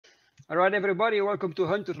All right, everybody, welcome to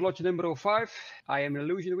Hunter's Lodge number 5. I am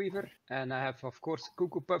Illusion Weaver, and I have, of course,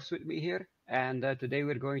 Cuckoo Puffs with me here. And today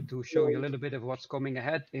we're going to show you a little bit of what's coming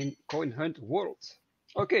ahead in Coin Hunt World.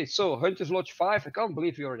 Okay, so Hunter's Lodge 5, I can't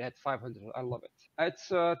believe we already had 500, I love it. Let's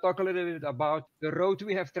talk a little bit about the road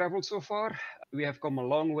we have traveled so far. We have come a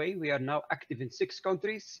long way. We are now active in 6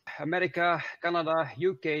 countries: America, Canada,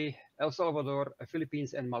 UK, El Salvador,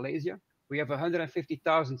 Philippines, and Malaysia. We have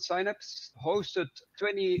 150,000 signups, hosted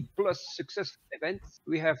 20 plus successful events.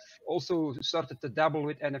 We have also started to dabble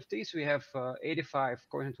with NFTs. We have 85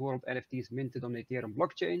 Coin Hunt World NFTs minted on the Ethereum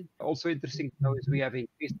blockchain. Also interesting to know is we have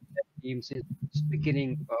increased the team since the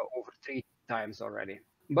beginning over 3 times already.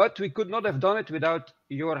 But we could not have done it without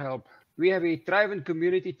your help. We have a thriving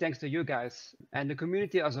community thanks to you guys. And the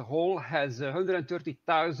community as a whole has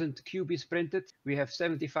 130,000 QBs printed. We have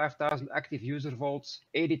 75,000 active user vaults,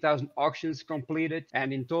 80,000 auctions completed.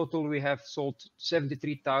 And in total, we have sold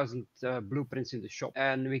 73,000 blueprints in the shop.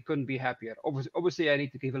 And we couldn't be happier. Obviously, I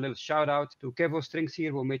need to give a little shout out to Kevo Strings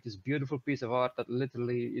here, who made this beautiful piece of art that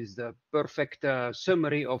literally is the perfect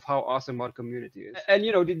summary of how awesome our community is. And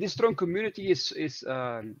you know, this strong community is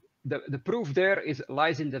the proof there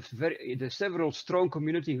lies in the several strong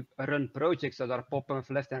community-run projects that are popping up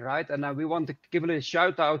left and right, and we want to give a little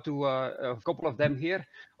shout out to a couple of them here.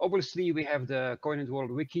 Obviously, we have the Coin Hunt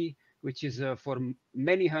World Wiki, which is for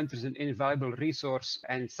many hunters an invaluable resource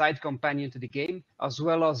and side companion to the game, as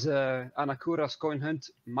well as Anakura's Coin Hunt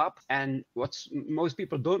map. And what most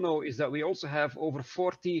people don't know is that we also have over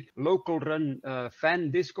 40 local run fan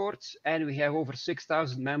discords, and we have over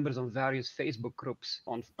 6,000 members on various Facebook groups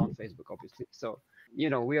on Facebook, obviously. So, you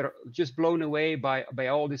know, we are just blown away by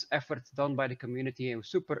all this effort done by the community, and we're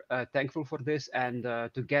super thankful for this. And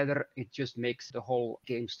together, it just makes the whole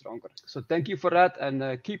game stronger. So thank you for that,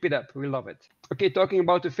 and keep it up. We love it. Okay, talking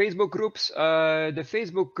about the Facebook groups, the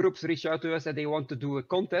Facebook groups reach out to us that they want to do a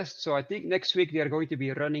contest. So I think next week they are going to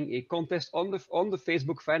be running a contest on the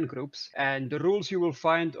Facebook fan groups. And the rules you will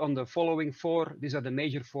find on the following 4. These are the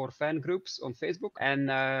major 4 fan groups on Facebook. And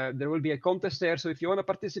there will be a contest there. So if you want to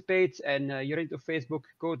participate and you're into Facebook,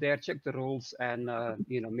 go there, check the rules, and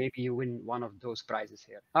you know, maybe you win one of those prizes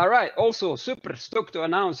here. All right. Also, super stoked to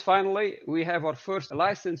announce finally we have our first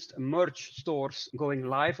licensed merch stores going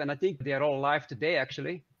live, and I think they are all live today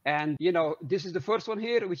actually. And you know, this is the first one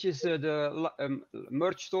here, which is the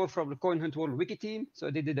merch store from the Coin Hunt World Wiki team. So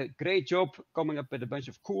they did a great job coming up with a bunch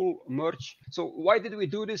of cool merch. So why did we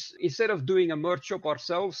do this? Instead of doing a merch shop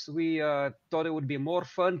ourselves, we thought it would be more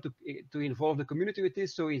fun to involve the community with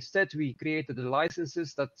this. So instead, we created the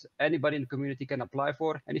licenses that anybody in the community can apply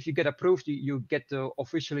for. And if you get approved, you get to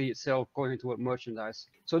officially sell Coin Hunt World merchandise.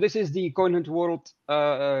 So this is the Coin Hunt World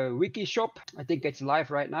Wiki shop. I think it's live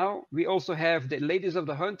right now. We also have the Ladies of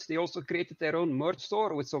the Hunt. They also created their own merch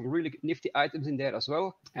store with some really nifty items in there as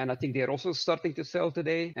well. And I think they're also starting to sell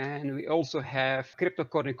today. And we also have Crypto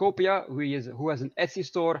Cornucopia, who has an Etsy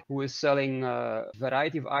store, who is selling a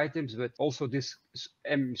variety of items, but also this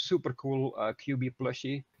super cool QB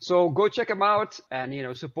plushie. So go check them out and, you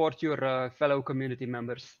know, support your fellow community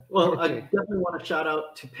members. Well, I definitely want to shout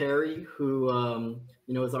out to Perry, who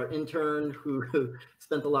you know, is our intern, who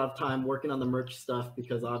spent a lot of time working on the merch stuff,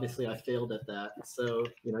 because obviously I failed at that. So,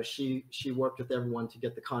 you know, she worked with everyone to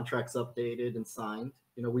get the contracts updated and signed.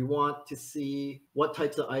 You know, we want to see what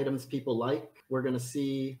types of items people like. We're going to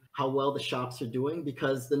see how well the shops are doing,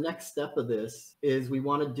 because the next step of this is we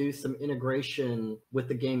want to do some integration with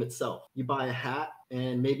the game itself. You buy a hat,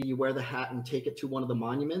 and maybe you wear the hat and take it to one of the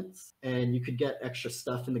monuments, and you could get extra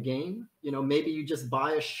stuff in the game. You know, maybe you just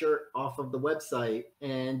buy a shirt off of the website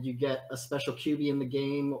and you get a special QB in the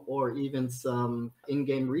game, or even some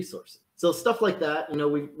in-game resources. So stuff like that. You know,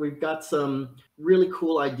 we've got some really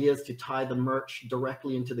cool ideas to tie the merch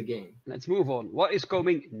directly into the game. Let's move on. What is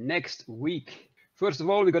coming next week? First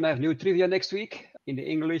of all, we're going to have new trivia next week. In the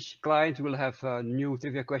English client, we'll have new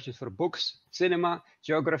trivia questions for books, cinema,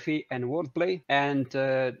 geography, and wordplay. And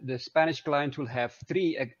the Spanish client will have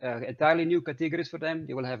 3 entirely new categories for them.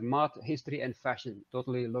 They will have math, history, and fashion,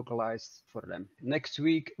 totally localized for them. Next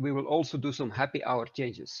week, we will also do some happy hour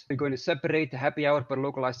changes. We're going to separate the happy hour per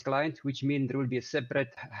localized client, which means there will be a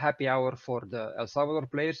separate happy hour for the El Salvador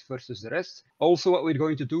players versus the rest. Also, what we're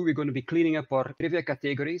going to do, we're going to be cleaning up our trivia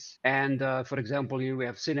categories. And for example, we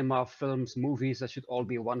have cinema, films, movies, that should all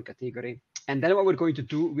be one category. And then what we're going to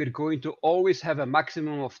do, we're going to always have a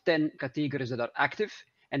maximum of 10 categories that are active.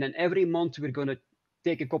 And then every month we're going to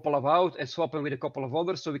take a couple of out and swap them with a couple of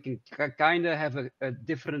others, so we can kind of have a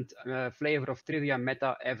different flavor of trivia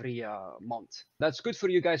meta every month. That's good for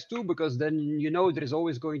you guys too, because then you know there is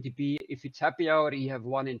always going to be, if it's happy hour, you have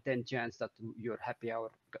 1 in 10 chance that your happy hour,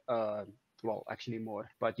 well, actually more,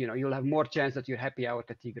 but you know, you'll have more chance that your happy hour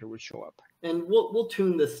category will show up. And we'll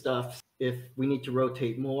tune this stuff if we need to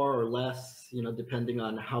rotate more or less, you know, depending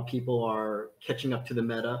on how people are catching up to the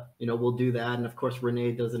meta. You know, we'll do that. And of course,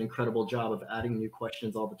 Renee does an incredible job of adding new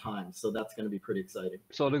questions all the time. So that's going to be pretty exciting.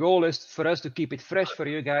 So the goal is for us to keep it fresh for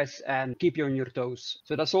you guys and keep you on your toes.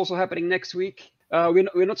 So that's also happening next week.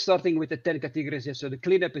 We're not starting with the 10 categories yet, so the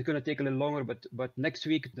cleanup is going to take a little longer, but next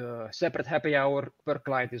week the separate happy hour per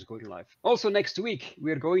client is going live. Also next week,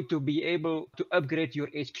 we're going to be able to upgrade your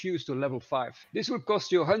HQs to level 5. This will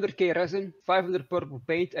cost you 100k resin, 500 purple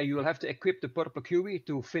paint, and you will have to equip the purple QB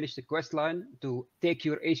to finish the quest line to take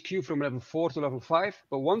your HQ from level 4 to level 5.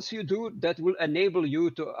 But once you do, that will enable you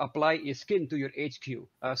to apply a skin to your HQ.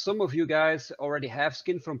 Some of you guys already have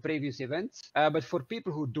skin from previous events, but for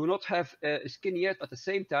people who do not have a skin yet, at the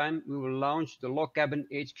same time, we will launch the Log Cabin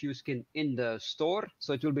HQ skin in the store.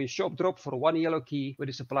 So it will be a shop drop for 1 yellow key with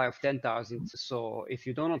a supply of 10,000. So if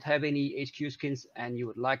you do not have any HQ skins and you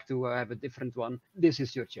would like to have a different one, this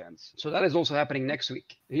is your chance. So that is also happening next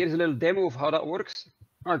week. Here's a little demo of how that works.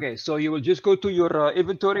 Okay, so you will just go to your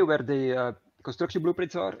inventory where the construction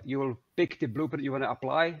blueprints are. You will pick the blueprint you want to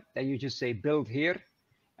apply. Then you just say build here.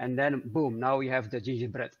 And then boom, now we have the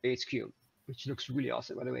gingerbread HQ, which looks really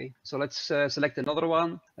awesome, by the way. So let's select another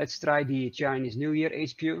one. Let's try the Chinese New Year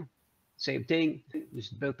HQ. Same thing,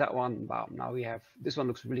 just build that one. Wow, now we have, this one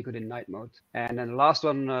looks really good in night mode. And then the last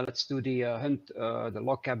one, let's do the hunt, the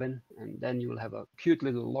log cabin. And then you will have a cute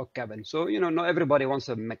little log cabin. So, you know, not everybody wants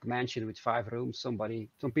a McMansion with 5 rooms. Some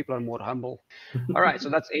people are more humble. All right, so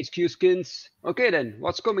that's HQ skins. Okay then,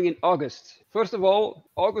 what's coming in August? First of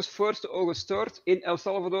all, August 1st to August 3rd in El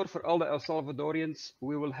Salvador, for all the El Salvadorians,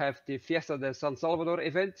 we will have the Fiesta de San Salvador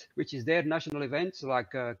event, which is their national event,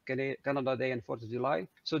 like Canada Day and 4th of July.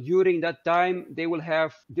 So during that time, they will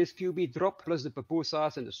have this QB drop plus the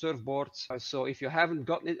pupusas and the surfboards. So if you haven't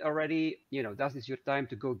gotten it already, you know, that is your time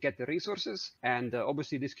to go get the resources. And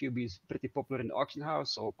obviously this QB is pretty popular in the auction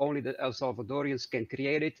house, so only the El Salvadorians can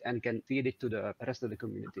create it and can feed it to the rest of the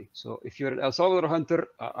community. So if you're an El Salvador hunter,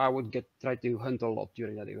 I would try to hunt a lot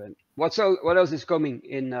during that event. What else is coming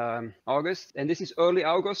in August? And this is early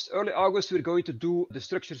August. Early August, we're going to do the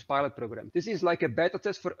structures pilot program. This is like a beta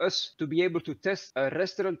test for us to be able to test a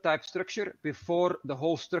restaurant type structure before the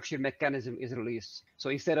whole structure mechanism is released. So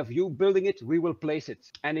instead of you building it, we will place it.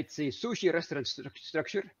 And it's a sushi restaurant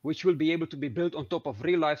structure, which will be able to be built on top of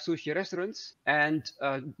real life sushi restaurants. And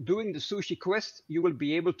doing the sushi quest, you will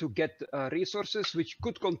be able to get resources which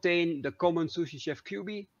could contain the common sushi chef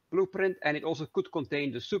QB blueprint, and it also could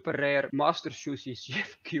contain the super rare master sushi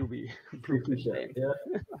chef QB blueprint name.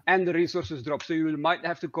 Yeah. And the resources drop, so you might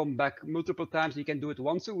have to come back multiple times. You can do it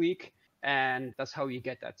once a week, and that's how you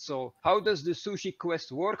get that. So how does the sushi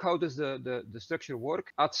quest work? How does the structure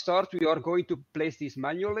work? At start, we are going to place these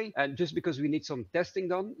manually, and just because we need some testing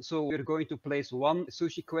done. So we're going to place one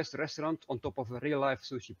sushi quest restaurant on top of a real life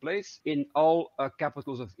sushi place in all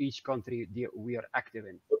capitals of each country we are active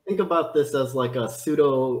in. Think about this as like a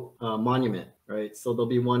pseudo monument, right? So there'll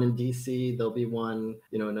be one in DC, there'll be one,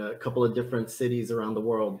 you know, in a couple of different cities around the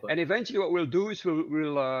world. And eventually what we'll do is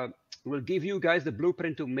we'll give you guys the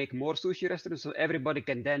blueprint to make more sushi restaurants, so everybody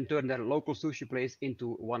can then turn their local sushi place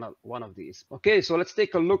into one of these. Okay, so let's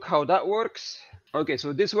take a look how that works. Okay,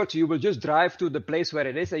 so this works. You will just drive to the place where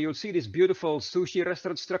it is, and you'll see this beautiful sushi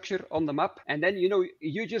restaurant structure on the map. And then, you know,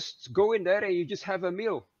 you just go in there and you just have a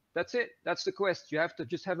meal. That's it. That's the quest. You have to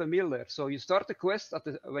just have a meal there. So you start the quest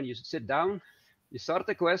when you sit down. You start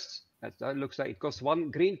the quest. That looks like it costs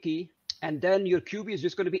 1 green key. And then your QB is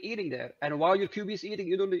just going to be eating there. And while your QB is eating,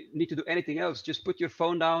 you don't need to do anything else. Just put your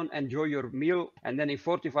phone down, enjoy your meal. And then in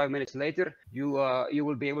 45 minutes later, you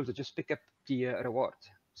will be able to just pick up the reward.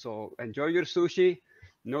 So enjoy your sushi.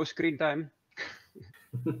 No screen time.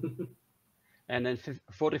 And then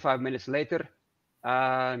 45 minutes later,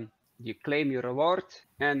 you claim your reward,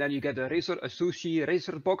 and then you get a sushi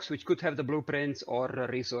resource box, which could have the blueprints or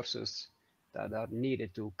resources that are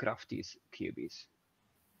needed to craft these QBs.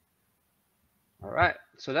 All right,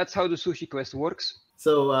 so that's how the sushi quest works.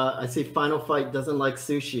 So I see Final Fight doesn't like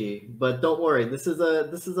sushi, but don't worry, this is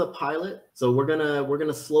a pilot. So we're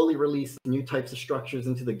gonna slowly release new types of structures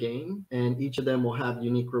into the game, and each of them will have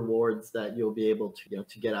unique rewards that you'll be able to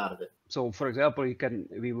to get out of it. So, for example,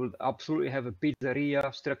 we will absolutely have a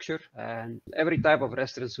pizzeria structure, and every type of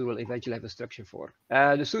restaurants we will eventually have a structure for.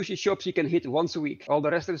 The sushi shops you can hit once a week. All the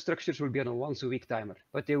restaurant structures will be on a once a week timer,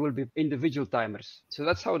 but they will be individual timers. So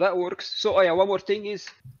that's how that works. So, oh yeah, one more thing is,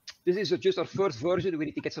 this is just our first version. We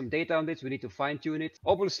need to get some data on this. We need to fine tune it.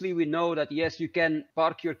 Obviously, we know that yes, you can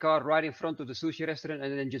park your car right in front of the sushi restaurant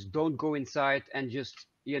and then just don't go inside and just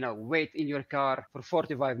wait in your car for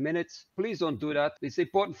 45 minutes. Please don't do that. It's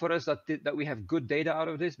important for us that we have good data out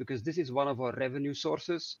of this, because this is one of our revenue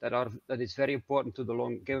sources that is very important to the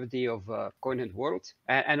longevity of Coin Hunt World.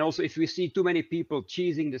 And also, if we see too many people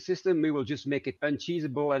cheesing the system, we will just make it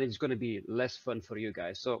uncheesable and it's going to be less fun for you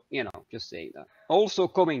guys. So, just saying that. Also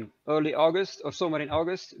coming early August or somewhere in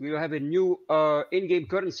August, we will have a new in-game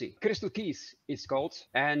currency. Crystal Keys it's called.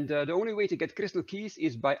 And the only way to get Crystal Keys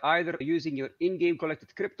is by either using your in-game collected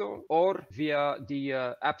crypto or via the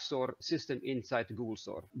App Store system inside the Google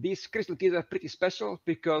Store. These Crystal Keys are pretty special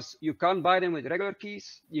because you can't buy them with regular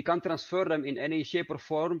keys. You can't transfer them in any shape or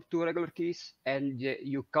form to regular keys, and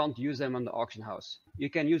you can't use them on the auction house. You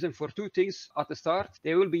can use them for two things at the start.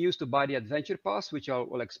 They will be used to buy the Adventure Pass, which I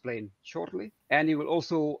will explain shortly. And it will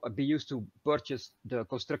also be used to purchase the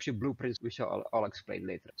construction blueprints, which I'll explain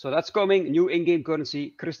later. So that's coming, new in-game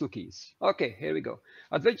currency, Crystal Keys. Okay, here we go.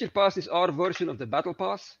 Adventure Pass is our version of the Battle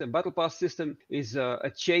Pass. The Battle Pass system is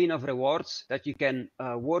a chain of rewards that you can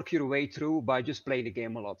work your way through by just playing the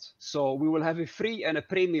game a lot. So we will have a free and a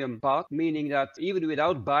premium path, meaning that even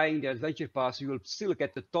without buying the Adventure Pass, you will still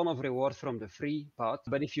get a ton of rewards from the free path.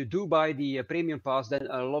 But if you do buy the premium pass, then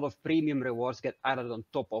a lot of premium rewards get added on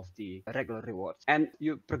top of the regular rewards. And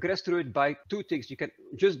you progress through it by two things. You can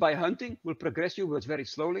just by hunting will progress you, but very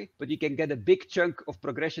slowly. But you can get a big chunk of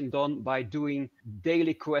progression done by doing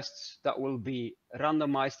daily quests that will be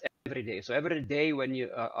randomized every day. So every day when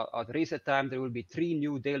you at reset time, there will be 3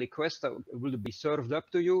 new daily quests that will be served up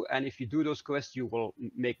to you. And if you do those quests, you will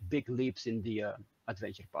make big leaps in the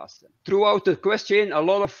Adventure Pass. Then. Throughout the quest chain, a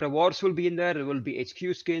lot of rewards will be in there. There will be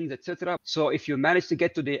HQ skins, etc. So if you manage to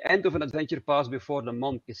get to the end of an Adventure Pass before the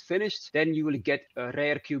month is finished, then you will get a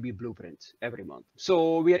rare QB blueprint every month.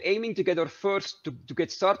 So we are aiming to get our first, to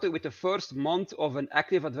get started with the first month of an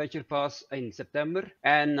active Adventure Pass in September.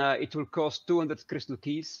 And it will cost 200 Crystal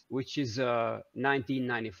Keys, which is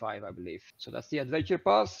 $19.95, I believe. So that's the Adventure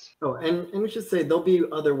Pass. Oh, and we should say there'll be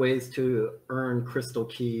other ways to earn Crystal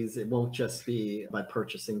Keys. It won't just be by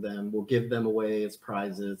purchasing them. We'll give them away as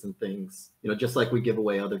prizes and things, just like we give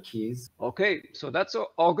away other keys. Okay, so that's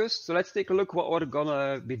August. So let's take a look what we're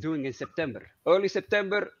gonna be doing in September. Early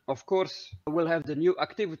September, of course, we'll have the new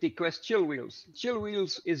activity quest Chill Wheels. Chill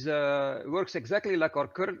Wheels is works exactly like our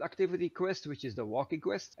current activity quest, which is the walking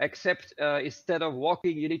quest, except instead of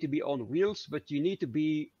walking, you need to be on wheels, but you need to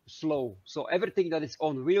be slow. So everything that is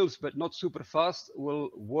on wheels but not super fast will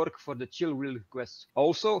work for the Chill Wheel quest.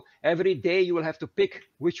 Also, every day you will have to pick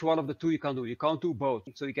which one of the two you can do. You can't do both.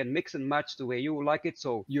 So you can mix and match the way you like it.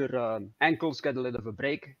 So your ankles get a little of a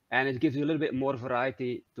break, and it gives you a little bit more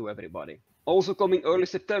variety to everybody. Also coming early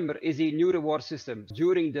September is a new reward system.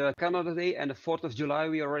 During the Canada Day and the 4th of July,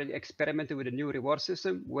 we already experimented with a new reward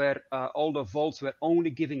system where all the vaults were only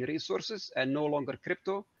giving resources and no longer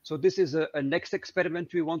crypto. So this is a next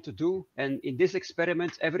experiment we want to do. And in this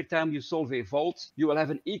experiment, every time you solve a vault, you will have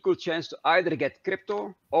an equal chance to either get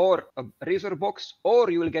crypto or a resource box, or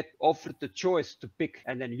you will get offered the choice to pick,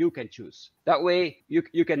 and then you can choose. That way,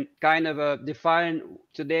 you can kind of define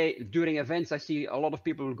today during events. I see a lot of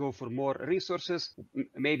people will go for more resources.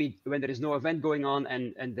 Maybe when there is no event going on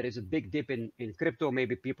and there is a big dip in crypto,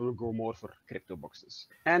 maybe people will go more for crypto boxes.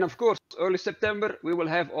 And of course, early September, we will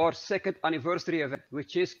have our 2nd anniversary event,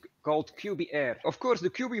 which is called QB Air. Of course, the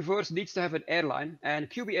QBverse needs to have an airline, and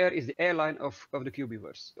QB Air is the airline of the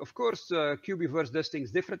QBverse. Of course, QBverse does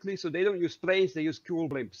things differently, so they don't use planes, they use cool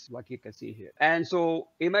blimps, like you can see here. And so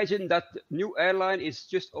imagine that new airline is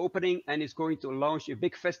just opening and is going to launch a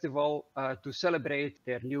big festival to celebrate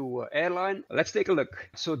their new airline. Let's take a look.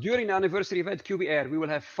 So during the anniversary event QB Air, we will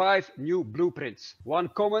have 5 new blueprints. 1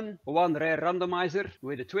 common, 1 rare randomizer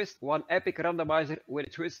with a twist, 1 epic randomizer with a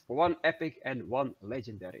twist, 1 epic, and 1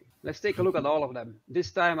 legendary. legendary. Let's take a look at all of them.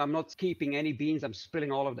 This time I'm not keeping any beans, I'm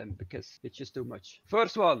splitting all of them because it's just too much.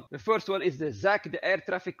 The first one is the Zach, the air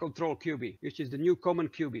traffic control QB, which is the new common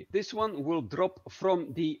QB. This one will drop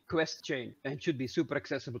from the quest chain and should be super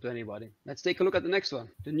accessible to anybody. Let's take a look at the next one.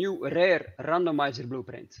 The new rare randomizer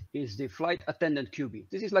blueprint is the flight attendant QB.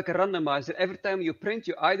 This is like a randomizer. Every time you print,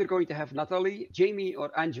 you're either going to have Natalie, Jamie,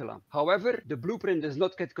 or Angela. However, the blueprint does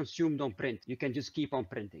not get consumed on print. You can just keep on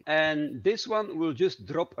printing. And this one will just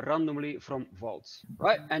drop randomly from vaults,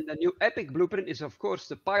 right? And the new epic blueprint is of course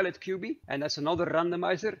the pilot QB, and that's another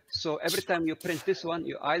randomizer. So every time you print this one,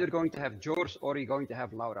 you're either going to have George or you're going to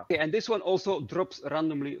have Laura. Okay, and this one also drops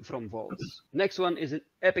randomly from vaults. Next one is an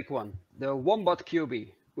epic one, the Wombat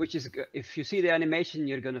QB, which is, if you see the animation,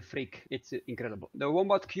 you're gonna freak. It's incredible. The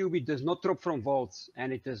Wombat QB does not drop from vaults,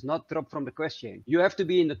 and it does not drop from the quest chain. You have to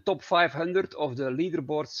be in the top 500 of the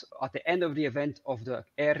leaderboards at the end of the event of the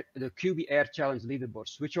QB Air Challenge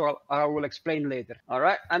leaderboards, which I will explain later. All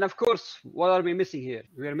right, and of course, what are we missing here?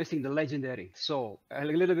 We are missing the legendary. So a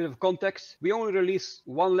little bit of context. We only release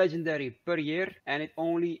one legendary per year, and it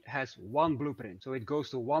only has one blueprint, so it goes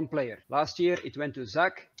to one player. Last year, it went to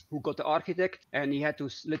Zach, who got the architect, and he had to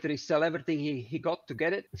literally sell everything he got to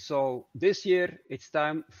get it. So this year it's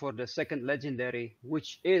time for the second legendary,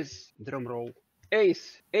 which is, drumroll,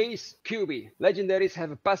 Ace QB. Legendaries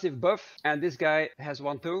have a passive buff, and this guy has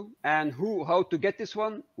one too. And how to get this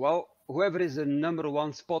one? Well, whoever is the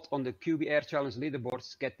 #1 spot on the QB Air Challenge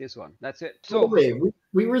leaderboards get this one. That's it. So wait,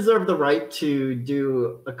 we reserve the right to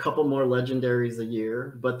do a couple more legendaries a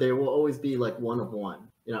year, but they will always be like one of one.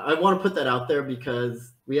 You know, I want to put that out there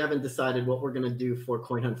because we haven't decided what we're going to do for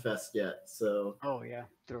Coin Hunt Fest yet. So, oh yeah,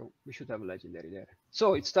 true. We should have a legendary there.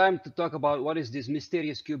 So it's time to talk about what is this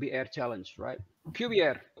mysterious QB Air challenge, right? QB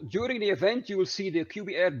Air. During the event, you will see the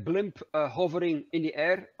QB Air blimp hovering in the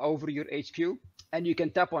air over your HQ. And you can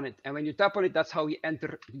tap on it. And when you tap on it, that's how you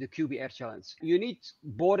enter the QB Air Challenge. You need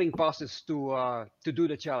boarding passes to do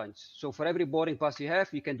the challenge. So for every boarding pass you have,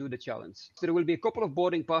 you can do the challenge. So there will be a couple of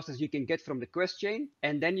boarding passes you can get from the quest chain.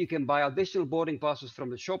 And then you can buy additional boarding passes from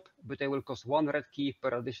the shop, but they will cost 1 red key per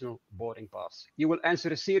additional boarding pass. You will answer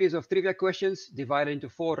a series of trivia questions divided into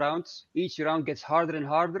 4 rounds. Each round gets harder and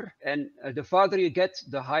harder. And the farther you get,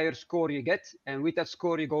 the higher score you get. And with that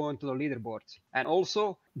score, you go onto the leaderboard. And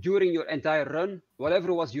also, during your entire run,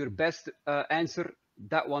 whatever was your best answer,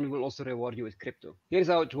 that one will also reward you with crypto. Here's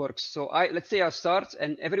how it works. So let's say I start,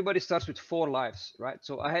 and everybody starts with 4 lives, right?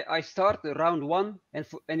 So I start round 1, and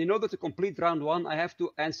in order to complete round 1, I have to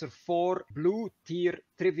answer 4 blue tier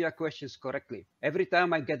trivia questions correctly. Every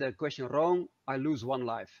time I get a question wrong, I lose 1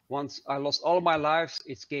 life. Once I lost all my lives,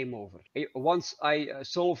 it's game over. Once I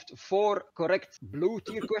solved 4 correct blue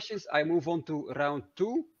tier questions, I move on to round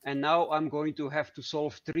 2. And now I'm going to have to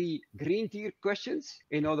solve 3 green tier questions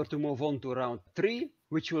in order to move on to round 3,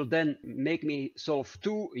 which will then make me solve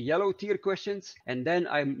 2 yellow tier questions. And then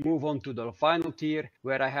I move on to the final tier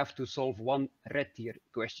where I have to solve 1 red tier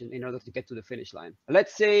question in order to get to the finish line.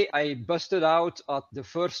 Let's say I busted out at the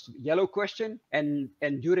first yellow question, and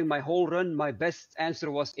during my whole run, my best answer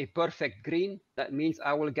was a perfect green. That means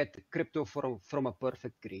I will get the crypto from a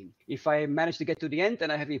perfect green. If I manage to get to the end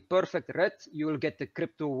and I have a perfect red, you will get the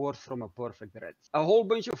crypto worth from a perfect red. A whole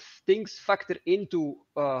bunch of things factor into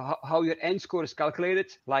how your end score is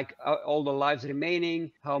calculated, like all the lives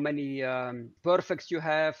remaining, how many perfects you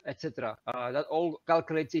have, etc. That all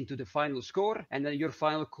calculates into the final score, and then your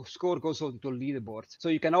final score goes on to the leaderboard. So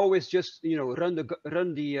you can always just run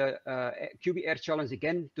the QB Air Challenge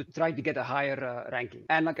again to try to get a higher ranking.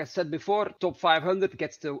 And like I said before, top 500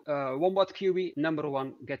 gets the Wombat QB,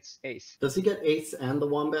 #1 gets Ace. Does he get Ace and the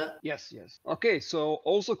Wombat? Yes. Okay, so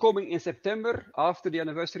also coming in September, after the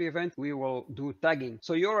anniversary event, we will do tagging.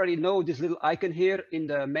 So you already know this little icon here in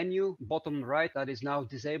the menu, bottom right, that is now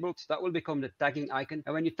disabled. That will become the tagging icon.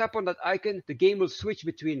 And when you tap on that icon, the game will switch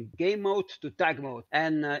between game mode to tag mode.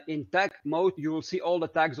 And in tag mode, you will see all the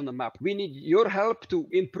tags on the map. We need your help to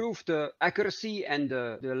improve the accuracy and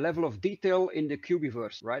the level of detail in the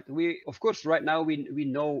QBverse, right? Of course, right now we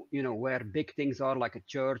know where big things are, like a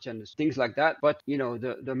church and things like that. But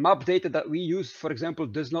the map data that we use, for example,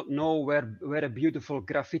 does not know where a beautiful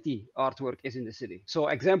graffiti artwork is in the city. So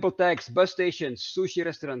example tags: bus stations, sushi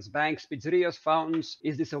restaurants, banks, pizzerias, fountains.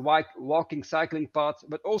 Is this a walking cycling path?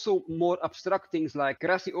 But also more abstract things like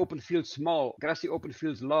grassy open field small, grassy open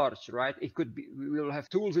fields large, right? It could be, we will have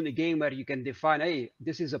tools in the game where you can define, hey,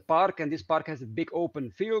 this is a park and this park has a big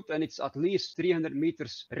open field and it's at least 300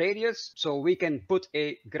 meters radius. So we can put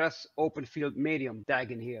a grass open field medium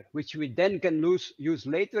tag in here, which we then can use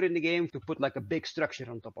later in the game to put like a big structure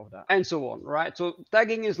on top of that, and so on, right? So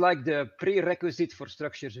tagging is like the prerequisite for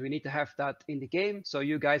structures. We need to have that in the game so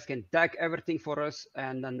you guys can tag everything for us,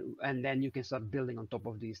 and then you can start building on top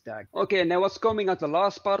of these tags. Okay, now what's coming at the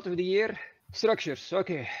last part of the year? Structures.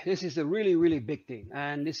 Okay, this is a really big thing,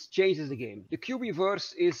 and this changes the game. The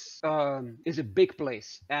QBverse is a big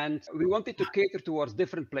place, and we wanted to cater towards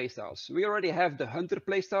different playstyles. We already have the hunter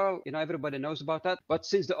playstyle, you know, everybody knows about that. But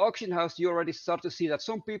since the auction house, you already start to see that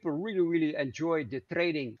some people really enjoy the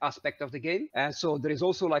trading aspect of the game, and so there is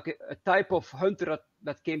also like a type of hunter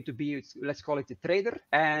that came to be, let's call it a trader,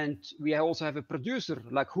 and we also have a producer,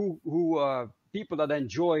 like who people that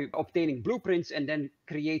enjoy obtaining blueprints and then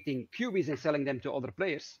creating QBs and selling them to other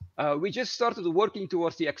players. We just started working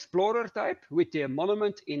towards the explorer type with the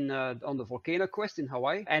monument on the volcano quest in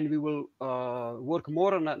Hawaii, and we will work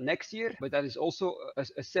more on that next year, but that is also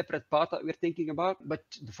a separate part that we're thinking about. But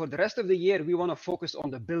for the rest of the year, we want to focus on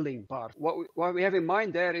the building part. What we have in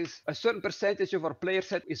mind there is a certain percentage of our player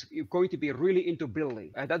set is going to be really into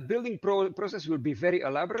building. That building process will be very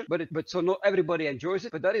elaborate, but so not everybody enjoys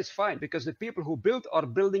it, but that is fine, because the people who build are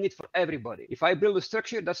building it for everybody. If I build a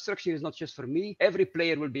structure, that structure is not just for me. Every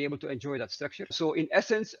player will be able to enjoy that structure. So in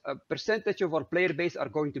essence, a percentage of our player base are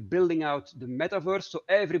going to building out the metaverse, so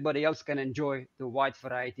everybody else can enjoy the wide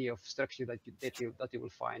variety of structure that you will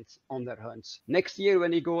find on their hunts. Next year,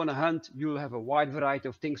 when you go on a hunt, you'll have a wide variety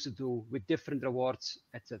of things to do with different rewards,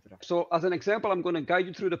 etc. So as an example, I'm going to guide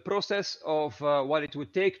you through the process of what it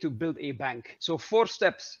would take to build a bank. So 4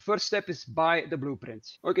 steps. First step is buy the blueprint.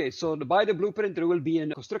 Okay, so to buy the blueprint, there will be a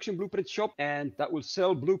construction blueprint shop, and that will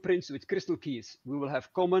sell blueprints with crystal keys. We will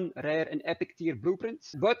have common, rare, and epic tier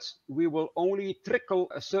blueprints, but we will only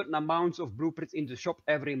trickle a certain amount of blueprints in the shop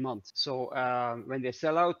every month. So when they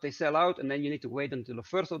sell out, and then you need to wait until the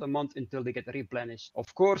first of the month until they get replenished.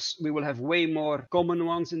 Of course, we will have way more common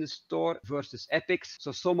ones in the store versus epics.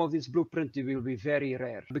 So some of these blueprints will be very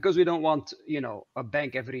rare, because we don't want, you know, a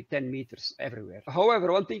bank every 10 meters everywhere.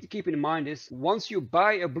 However, one thing to keep in mind is once you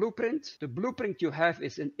buy a blueprint, the blueprint you have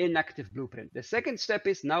is an inactive blueprint. The second step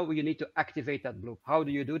is now you need to activate that blueprint. How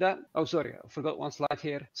do you do that? Oh, sorry, I forgot one slide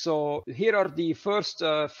here. So here are the first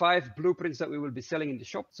 5 blueprints that we will be selling in the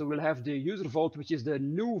shop. So we'll have the user vault, which is the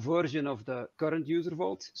new version of the current user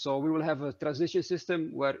vault. So we will have a transition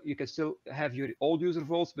system where you can still have your old user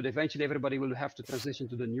vaults, but eventually everybody will have to transition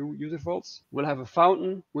to the new user vaults. We'll have a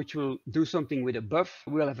fountain, which will do something with a buff.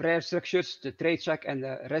 We'll have rare structures, the trade shack and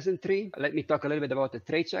the resin tree. Let me talk a little bit about the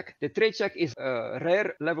trade shack. The trade shack is a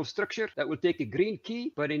rare level structure that will take a green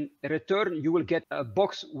key, but in return you will get a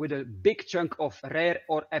box with a big chunk of rare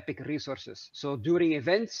or epic resources. So during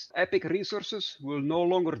events, epic resources will no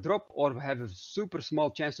longer drop or have a super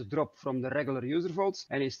small chance to drop from the regular user vaults,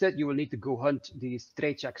 and instead you will need to go hunt these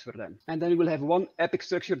trade shacks for them. And then we'll have one epic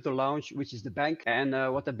structure to launch, which is the bank. And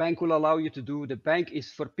what the bank will allow you to do, the bank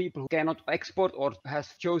is for people who cannot export or has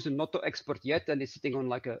chosen not to export yet, and is sitting on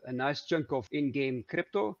like a nice chunk of in-game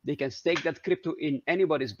crypto. They can stake that crypto in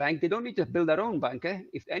anybody's bank. They don't need to build their own bank.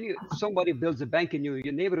 If somebody builds a bank in your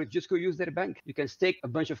neighborhood, just go use their bank. You can stake a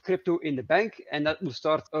bunch of crypto in the bank, and that will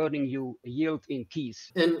start earning you a yield in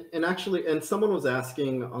keys. And actually, someone was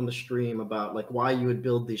asking on the stream about like why you would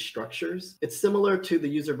build these structures. It's similar to the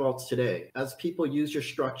user vaults today. As people use your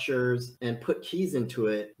structures and put keys into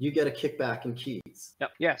it, you get a kickback in keys.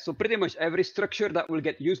 Yeah. So pretty much every structure that will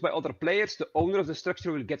get used by other players, the owner of the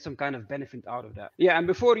structure will get some kind of benefit out of that. Yeah, and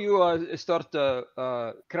before you start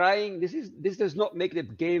crying, this does not make the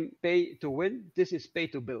game pay to win. This is pay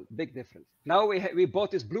to build. Big difference. Now we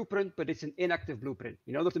bought this blueprint, but it's an inactive blueprint.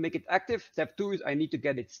 In order to make it active, step 2 is I need to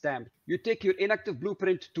get it stamped. You take your inactive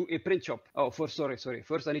blueprint to a print shop. Sorry.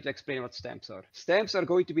 First, I need to explain what stamps are. Stamps are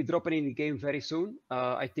going to be dropping in the game very soon.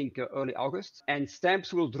 I think early August. And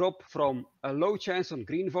stamps will drop from a low chance on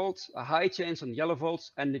green vaults, a high chance on yellow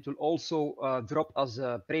vaults, and it will also drop as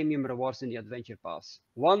premium rewards in the adventure pass.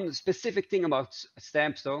 One specific thing about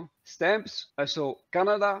stamps though, so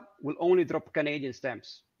Canada will only drop Canadian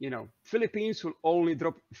stamps. You know, Philippines will only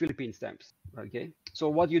drop Philippine stamps. Okay, so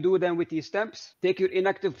what you do then with these stamps, take your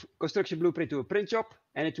inactive construction blueprint to a print shop,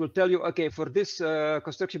 and it will tell you, okay, for this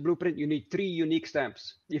construction blueprint, you need 3 unique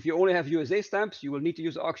stamps. If you only have USA stamps, you will need to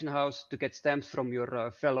use auction house to get stamps from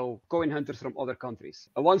your fellow coin hunters from other countries.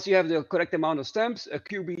 And once you have the correct amount of stamps, a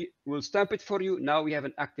QB will stamp it for you. Now we have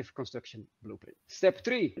an active construction blueprint. Step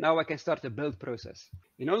 3, now I can start the build process.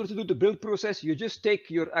 In order to do the build process, you just take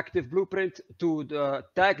your active blueprint to the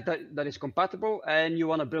tag that is compatible and you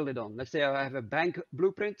want to build it on. Let's say I have a bank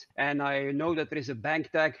blueprint and I know that there is a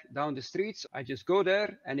bank tag down the streets. I just go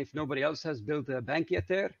there, and if nobody else has built a bank yet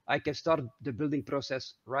there, I can start the building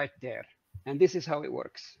process right there. And this is how it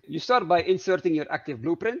works. You start by inserting your active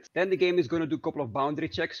blueprint. Then the game is going to do a couple of boundary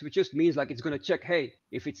checks, which just means like it's going to check, hey,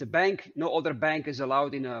 if it's a bank, no other bank is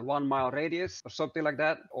allowed in a 1 mile radius or something like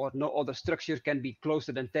that, or no other structure can be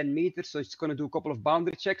closer than 10 meters. So it's going to do a couple of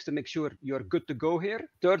boundary checks to make sure you're good to go here.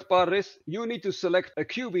 Third part is you need to select a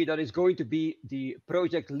QB that is going to be the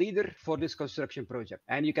project leader for this construction project.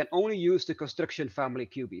 And you can only use the construction family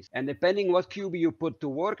QBs. And depending what QB you put to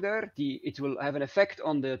work there, it will have an effect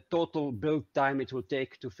on the total build time it will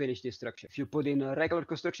take to finish this structure. If you put in a regular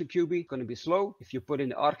construction QB, it's going to be slow. If you put in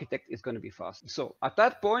the architect, it's going to be fast. So at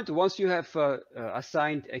that point, once you have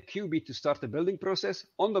assigned a QB to start the building process,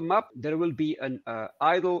 on the map, there will be an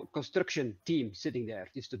idle construction team sitting there.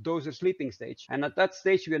 It's the dozer sleeping stage. And at that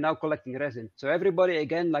stage, we are now collecting resin. So everybody,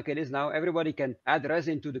 again, like it is now, everybody can add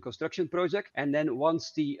resin to the construction project. And then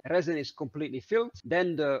once the resin is completely filled,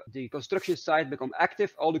 then the construction site becomes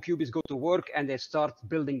active. All the QBs go to work and they start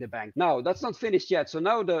building the bank. Now, that's not finished yet. So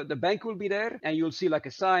now the bank will be there and you'll see like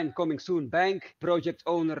a sign coming soon, bank, project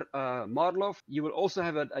owner Marlov. You will also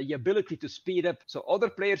have the ability to speed up. So other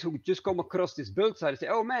players who just come across this build site say,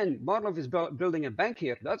 oh man, Marlov is building a bank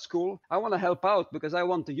here. That's cool. I want to help out because I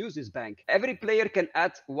want to use this bank. Every player can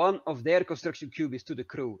add one of their construction QBs to the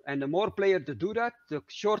crew. And the more players to do that, the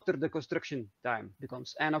shorter the construction time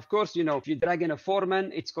becomes. And of course, you know, if you drag in a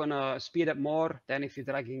foreman, it's going to speed up more than if you're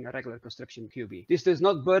dragging a regular construction QB. This does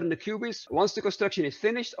not burn the QBs. Once the construction is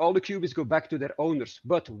finished, all the QBs go back to their owners.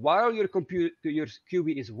 But while your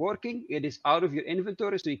QB is working, it is out of your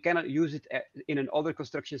inventory, so you cannot use it in another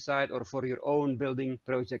construction site or for your own building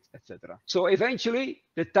project, etc. So eventually,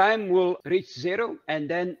 the time will reach 0, and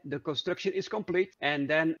then the construction is complete, and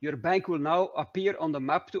then your bank will now appear on the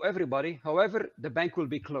map to everybody. However, the bank will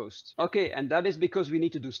be closed. Okay, and that is because we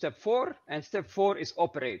need to do step 4, and step 4 is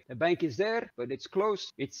operate. The bank is there, but it's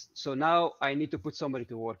closed. So now I need to put somebody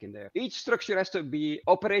to work in there. Each structure has to be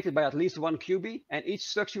operated by at least one QB, and each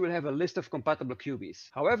structure will have a list of compatible QBs.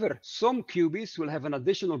 However, some QBs will have an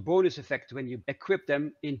additional bonus effect when you equip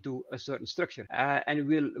them into a certain structure. And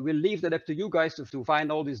we'll leave that up to you guys to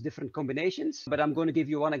find all these different combinations. But I'm going to give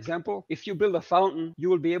you one example. If you build a fountain, you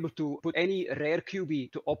will be able to put any rare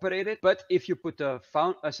QB to operate it. But if you put the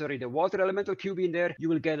water elemental QB in there, you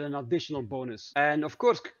will get an additional bonus. And of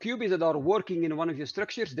course, QBs that are working in one of your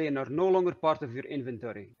structures, they are no longer part of your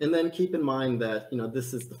inventory. And then keep in mind that, you know,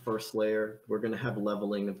 this is the first layer. We're going to have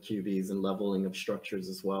leveling of QBs and leveling of structures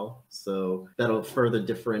as well. So that'll further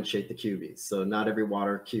differentiate the QBs. So not every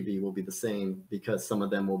water QB will be the same because some of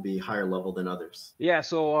them will be higher level than others. Yeah,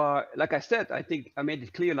 so like I said, I think I made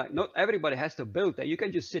it clear, like not everybody has to build. You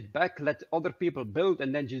can just sit back, let other people build,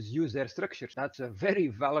 and then just use their structures. That's a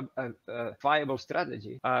very viable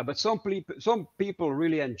strategy. But some people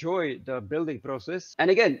really enjoy the building process. And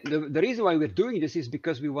again, the reason why we're doing this is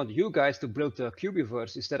because we want you guys to build a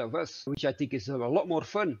QBverse instead of us, which I think is a lot more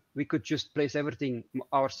fun. We could just place everything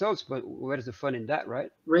ourselves, but where's the fun in that,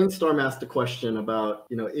 right? Rainstorm asked a question about,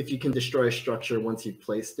 you know, if you can destroy a structure once you've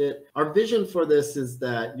placed it. Our vision for this is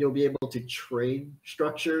that you'll be able to trade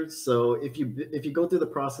structures. So if you go through the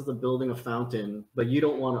process of building a fountain, but you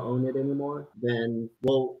don't want to own it anymore, then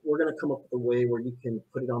we're going to come up with a way where you can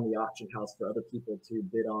put it on the auction house for other people to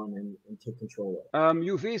bid on and take control of.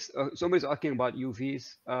 UVs, somebody's asking about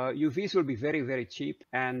UVs. UVs will be very, very cheap,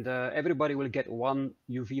 and everybody will get one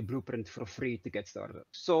UV blueprint for free to get started.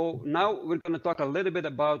 So now we're going to talk a little bit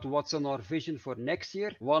about what's on our vision for next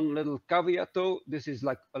year. One little caveat though, this is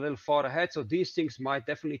like a little far ahead, so these things might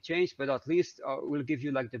definitely change, but at least we'll give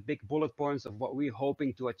you like the big bullet points of what we're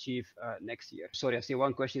hoping to achieve next year. Sorry, I see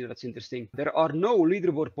one question that's interesting. There are no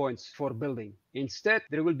leaderboard points for building. Instead,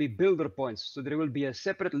 there will be builder points. So there will be a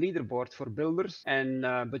separate leaderboard for builders, and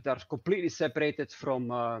but they're completely separated from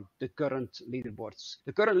the current leaderboards.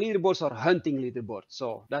 The current leaderboards are hunting leaderboards,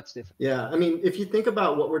 so that's different. Yeah, I mean, if you think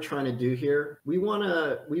about what we're trying to do here, we want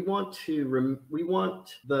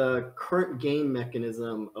the current game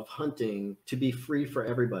mechanism of hunting to be free for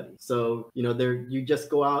everybody. So, you know, you just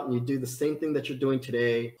go out and you do the same thing that you're doing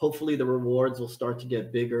today. Hopefully the rewards will start to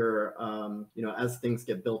get bigger, you know, as things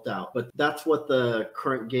get built out. But that's what what the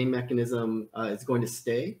current game mechanism is going to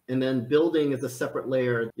stay. And then building is a separate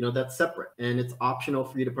layer, that's separate and it's optional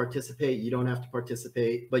for you to participate. You don't have to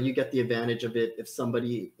participate, but you get the advantage of it if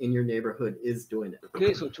somebody in your neighborhood is doing it.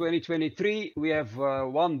 Okay, so 2023, we have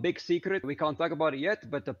one big secret. We can't talk about it yet,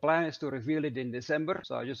 but the plan is to reveal it in December.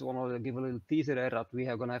 So I just want to give a little teaser there that we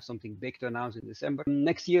are going to have something big to announce in December.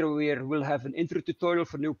 Next year, we'll have an intro tutorial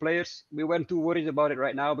for new players. We weren't too worried about it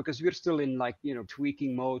right now because we're still in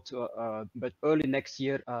tweaking mode. But early next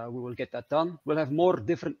year, we will get that done. We'll have more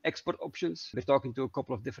different export options. We're talking to a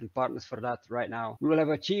couple of different partners for that right now. We will have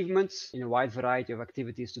achievements in a wide variety of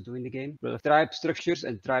activities to do in the game. We'll have tribe structures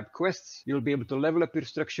and tribe quests. You'll be able to level up your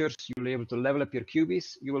structures. You'll be able to level up your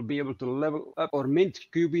cubies. You will be able to level up or mint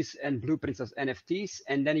cubies and blueprints as NFTs.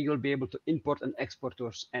 And then you'll be able to import and export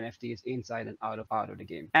those NFTs inside and out of the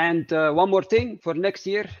game. And one more thing for next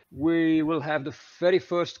year, we will have the very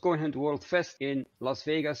first Coin Hunt World Fest in Las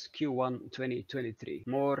Vegas, Q1 2023.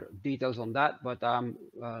 More details on that, but I'm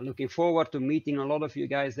looking forward to meeting a lot of you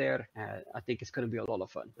guys there. I think it's going to be a lot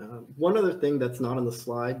of fun. One other thing that's not on the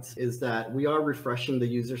slides is that we are refreshing the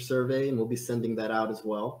user survey and we'll be sending that out as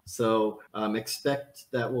well. So expect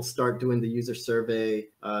that we'll start doing the user survey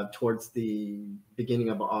towards the beginning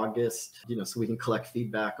of August, so we can collect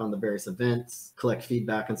feedback on the various events, collect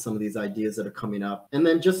feedback on some of these ideas that are coming up. And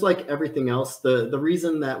then just like everything else, the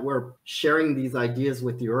reason that we're sharing these ideas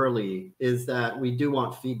with you early is that we do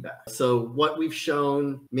want feedback. So what we've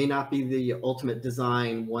shown may not be the ultimate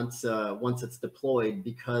design once it's deployed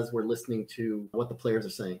because we're listening to what the players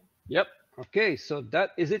are saying. Yep. Okay, so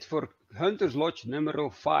that is it for Hunter's Lodge number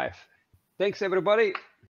 5. Thanks, everybody.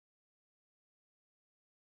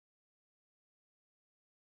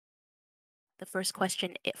 The first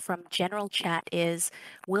question from general chat is,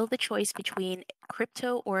 will the choice between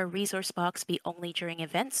crypto or a resource box be only during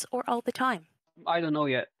events or all the time? I don't know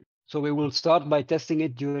yet. So we will start by testing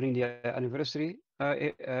it during the anniversary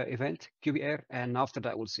event, QBR, and after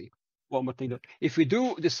that we'll see. One more thing, if we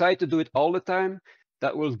do decide to do it all the time,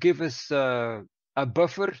 that will give us a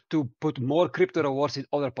buffer to put more crypto rewards in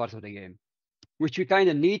other parts of the game, which we kind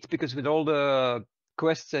of need because with all the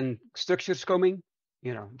quests and structures coming,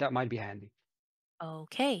 that might be handy.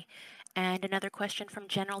 Okay. And another question from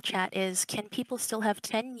general chat is, can people still have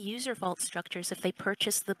 10 user vault structures if they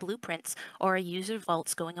purchase the blueprints, or are user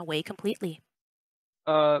vaults going away completely?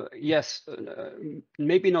 Yes,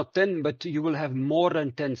 maybe not 10, but you will have more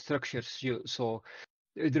than 10 structures. So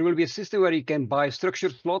there will be a system where you can buy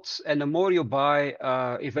structure slots, and the more you buy,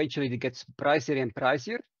 eventually it gets pricier and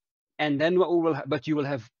pricier. And then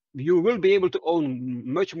you will be able to own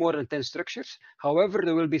much more than 10 structures. However,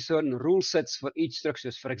 there will be certain rule sets for each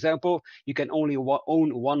structure. For example, you can only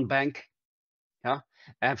own one bank. Yeah.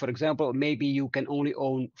 And for example, maybe you can only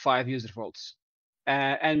own 5 user vaults.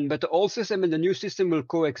 But the old system and the new system will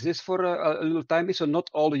coexist for a little time. So not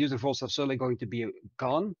all the user vaults are suddenly going to be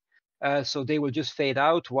gone. So they will just fade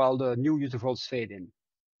out while the new user vaults fade in.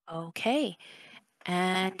 Okay.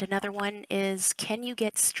 And another one is, can you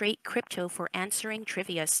get straight crypto for answering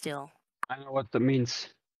trivia still? I don't know what that means.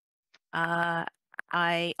 I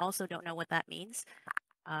also don't know what that means.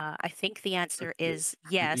 I think the answer is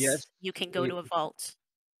yes. Yes. You can go to a vault.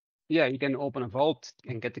 Yeah, you can open a vault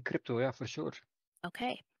and get the crypto, yeah, for sure.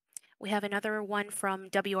 Okay. We have another one from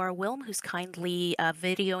WR Wilm, who's kindly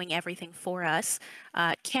videoing everything for us.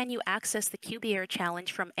 Can you access the QBR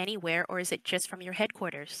challenge from anywhere, or is it just from your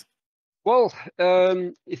headquarters? Well,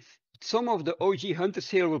 if some of the OG hunters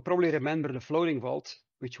here will probably remember the floating vault,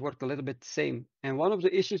 which worked a little bit the same. And one of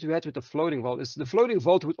the issues we had with the floating vault is the floating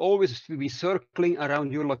vault would always be circling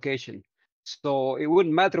around your location. So it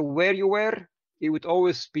wouldn't matter where you were, it would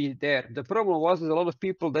always be there. The problem was that a lot of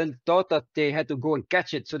people then thought that they had to go and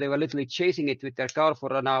catch it. So they were literally chasing it with their car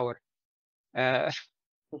for an hour.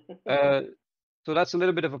 So that's a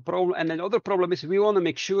little bit of a problem. And another problem is we want to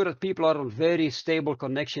make sure that people are on very stable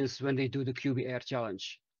connections when they do the QBR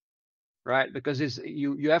challenge, right? Because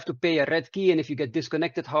you have to pay a red key, and if you get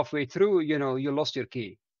disconnected halfway through, you lost your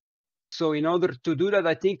key. So in order to do that,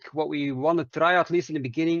 I think what we want to try, at least in the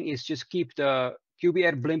beginning, is just keep the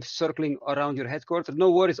QBR blimp circling around your headquarters. No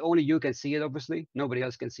worries, only you can see it, obviously. Nobody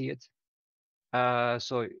else can see it. And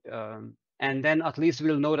then at least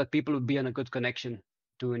we'll know that people will be on a good connection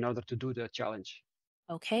in order to do the challenge.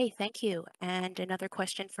 Okay, thank you. And another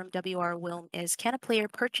question from WR Wilm is, can a player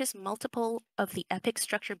purchase multiple of the epic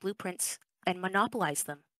structure blueprints and monopolize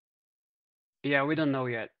them? Yeah, we don't know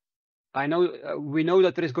yet. We know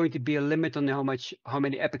that there is going to be a limit on how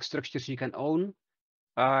many epic structures you can own.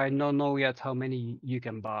 I don't know yet how many you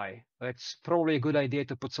can buy. It's probably a good idea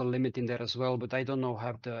to put some limit in there as well, but I don't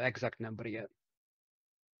have the exact number yet.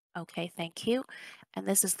 Okay, thank you. And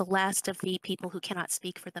this is the last of the people who cannot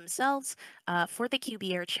speak for themselves. For the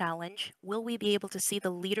QB Air Challenge, will we be able to see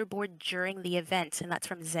the leaderboard during the event? And that's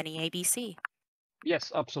from Zenny ABC.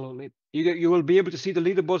 Yes, absolutely. You will be able to see the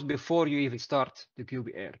leaderboards before you even start the QB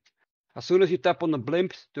Air. As soon as you tap on the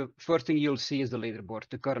blimp, the first thing you'll see is the leaderboard,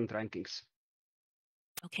 the current rankings.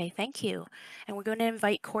 Okay, thank you. And we're going to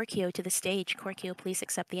invite Korkio to the stage. Korkio, please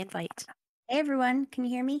accept the invite. Hey everyone, can you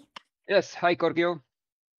hear me? Yes, hi Korkio.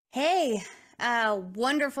 Hey,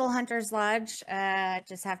 wonderful Hunter's Lodge.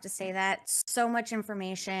 Just have to say that. So much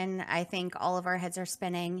information. I think all of our heads are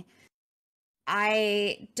spinning.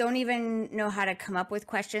 I don't even know how to come up with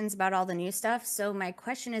questions about all the new stuff. So my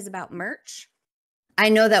question is about merch. I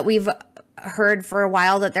know that we've heard for a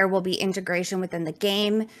while that there will be integration within the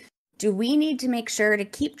game. Do we need to make sure to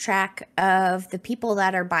keep track of the people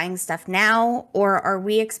that are buying stuff now, or are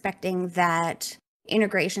we expecting that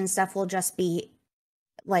integration stuff will just be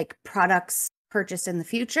like products purchased in the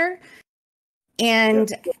future?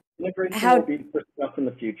 And integration how will be for stuff in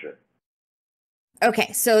the future.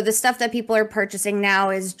 Okay, so the stuff that people are purchasing now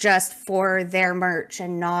is just for their merch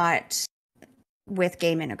and not with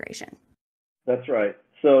game integration. That's right.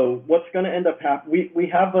 So what's going to end up happening? We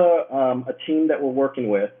have a team that we're working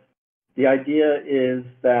with. The idea is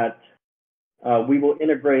that we will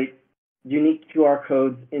integrate unique QR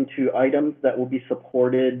codes into items that will be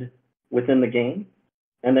supported within the game,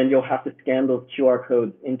 and then you'll have to scan those QR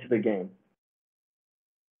codes into the game.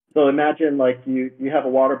 So imagine like you have a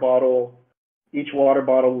water bottle. Each water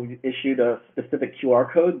bottle issued a specific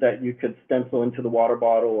QR code that you could stencil into the water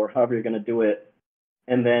bottle, or however you're going to do it,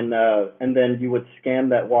 and then you would scan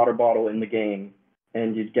that water bottle in the game,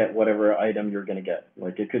 and you'd get whatever item you're going to get.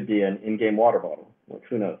 Like it could be an in-game water bottle. Like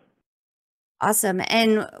who knows? Awesome.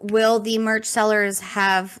 And will the merch sellers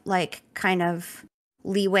have like kind of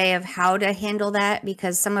leeway of how to handle that?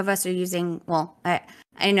 Because some of us are using, well,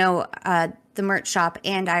 I know the merch shop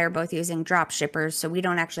and I are both using drop shippers, so we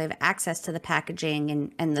don't actually have access to the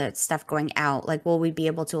packaging and the stuff going out. Like, will we be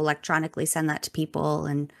able to electronically send that to people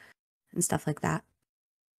and stuff like that?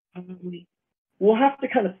 We'll have to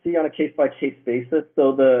kind of see on a case-by-case basis.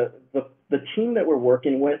 So the team that we're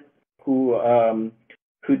working with, who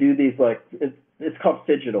do these, like, it's called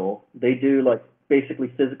Phygital. They do like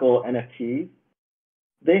basically physical NFTs.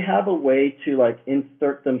 They have a way to like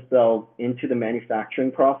insert themselves into the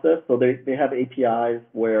manufacturing process. So they have APIs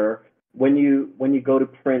where when you go to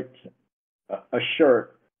print a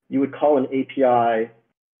shirt, you would call an API,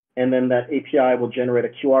 and then that API will generate a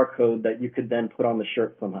QR code that you could then put on the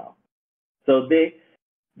shirt somehow. So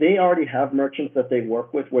they already have merchants that they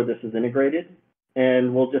work with where this is integrated,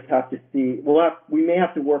 and we'll just have to see. We may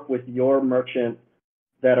have to work with your merchant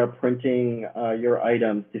that are printing your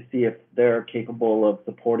items to see if they're capable of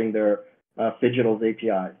supporting their Phygital's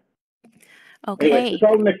APIs. Okay. Anyway, it's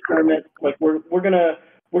all an experiment. Like we're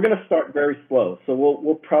gonna start very slow. So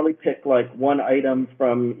we'll probably pick like one item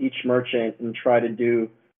from each merchant and try to do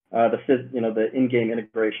the in-game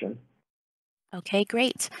integration. Okay,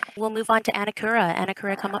 great. We'll move on to Anakura.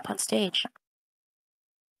 Anakura, come up on stage.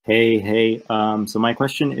 Hey. So my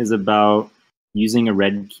question is about using a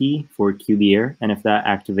red key for QB Air, and if that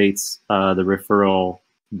activates the referral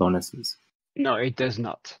bonuses. No, it does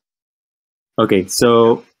not. Okay,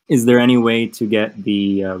 so is there any way to get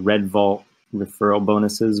the Red Vault referral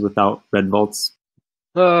bonuses without Red Vaults?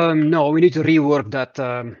 No, we need to rework that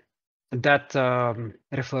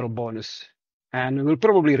referral bonus, and we'll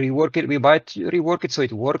probably rework it. We might rework it so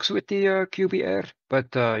it works with the QB Air, but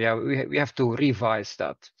yeah, we have to revise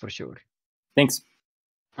that for sure. Thanks.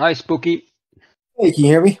 Hi, Spooky. Hey, can you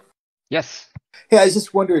hear me? Yes. Hey, I was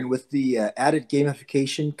just wondering, with the added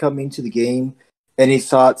gamification coming to the game, any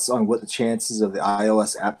thoughts on what the chances of the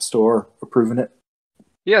iOS App Store approving it?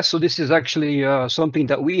 Yeah, so this is actually something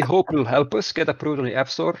that we hope will help us get approved on the App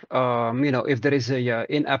Store. If there is a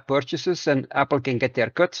in-app purchases and Apple can get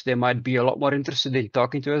their cut, they might be a lot more interested in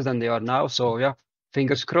talking to us than they are now. So yeah,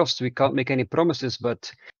 fingers crossed. We can't make any promises,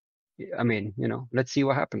 but I mean, let's see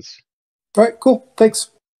what happens. All right, cool.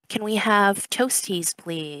 Thanks. Can we have Toasties,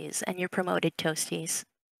 please? And you're promoted, Toasties.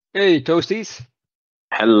 Hey, Toasties.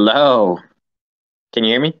 Hello. Can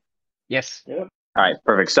you hear me? Yes. Yep. All right,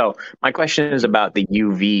 perfect. So my question is about the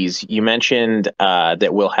UVs. You mentioned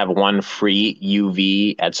that we'll have one free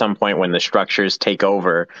UV at some point when the structures take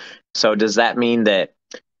over. So does that mean that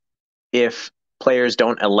if players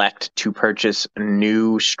don't elect to purchase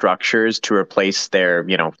new structures to replace their,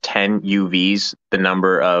 10 UVs, the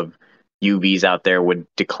number of UVs out there would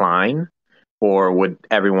decline? Or would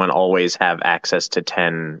everyone always have access to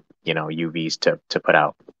 10, UVs to put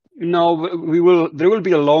out? No, there will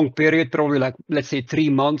be a long period, probably like, let's say 3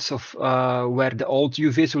 months of where the old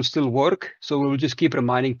UVs will still work. So we will just keep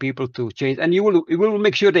reminding people to change, and you will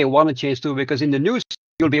make sure they want to change too, because in the new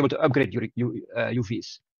you'll be able to upgrade your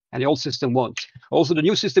UVs, and the old system won't. Also, the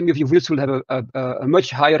new system of UVs will have a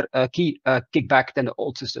much higher key kickback than the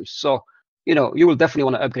old systems. So, you know, you will definitely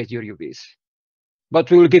want to upgrade your UVs,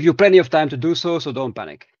 but we will give you plenty of time to do so. So don't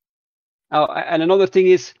panic. And another thing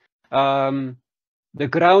is, the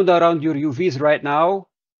ground around your UVs right now,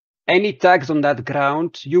 any tags on that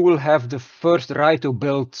ground, you will have the first right to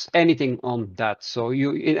build anything on that. So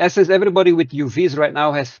you, in essence, everybody with UVs right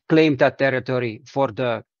now has claimed that territory for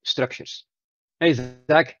the structures. Hey,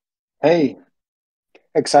 Zach. Hey,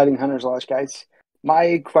 exciting Hunter's Lodge guys.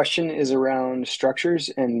 My question is around structures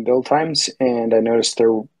and build times, and I noticed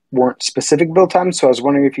there weren't specific build times, so I was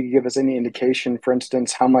wondering if you could give us any indication, for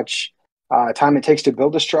instance, how much time it takes to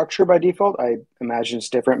build a structure by default. I imagine it's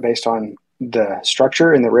different based on the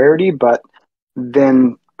structure and the rarity, but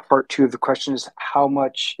then part two of the question is how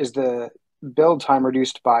much is the build time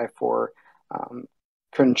reduced by for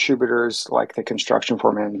contributors like the construction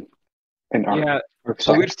foreman and art? Yeah,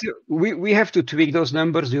 so we have to tweak those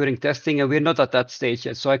numbers during testing, and we're not at that stage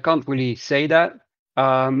yet, so I can't really say that.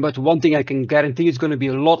 But one thing I can guarantee, it's going to be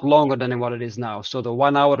a lot longer than what it is now. So the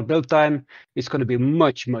 1 hour build time is going to be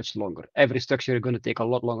much longer. Every structure is going to take a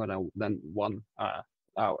lot longer than 1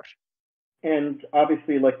 hour. And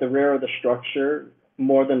obviously, like the rarer the structure,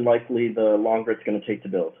 more than likely the longer it's going to take to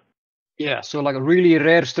build. Yeah, so like really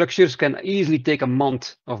rare structures can easily take a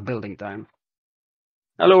month of building time.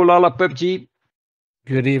 Hello, Lala PUBG.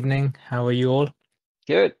 Good evening. How are you all?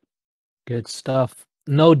 Good. Good stuff.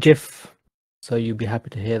 No GIF, so you'll be happy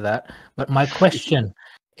to hear that. But my question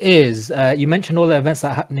is, you mentioned all the events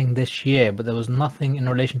that are happening this year, but there was nothing in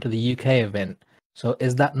relation to the UK event. So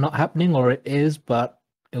is that not happening, or it is, but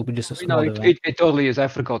it'll be just a small event? It totally is. I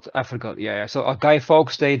forgot. Yeah. So at Guy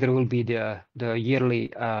Fawkes Day, there will be the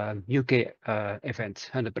yearly UK event,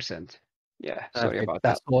 100%. Yeah, sorry about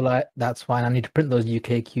that. That's fine. I need to print those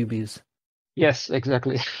UK QBs. Yes,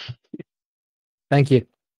 exactly. Thank you.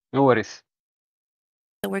 No worries.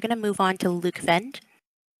 So we're going to move on to Luke Vent.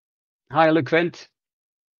 Hi, Luke Vent.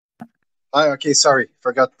 Hi, okay, sorry,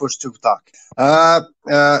 forgot push to talk.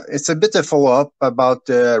 It's a bit of follow-up about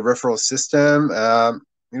the referral system.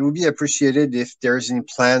 It would be appreciated if there's any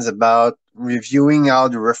plans about reviewing how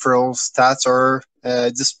the referral stats are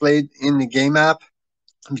displayed in the game app,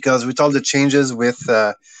 because with all the changes with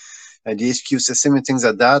the HQ system and things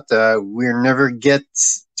like that, we never get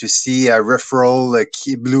to see a referral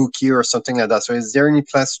blue key or something like that. So is there any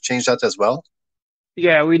plans to change that as well?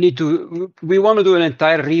 Yeah, we want to do an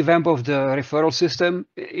entire revamp of the referral system.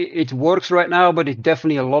 It works right now, but it's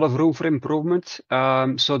definitely a lot of room for improvement.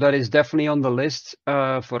 So that is definitely on the list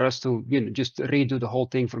for us to just redo the whole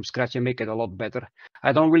thing from scratch and make it a lot better.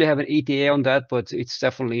 I don't really have an ETA on that, but it's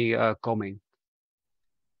definitely coming.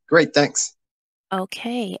 Great, thanks.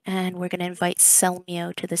 Okay, and we're going to invite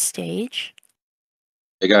Selmio to the stage.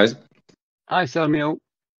 Hey guys. Hi, Selmio.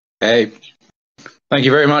 Hey. Thank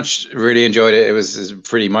you very much. Really enjoyed it. It was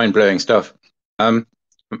pretty mind-blowing stuff.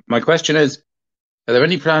 My question is, are there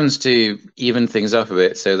any plans to even things up a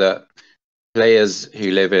bit so that players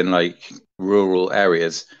who live in like rural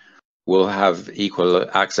areas will have equal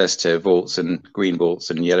access to vaults and green vaults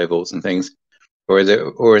and yellow vaults and things? Or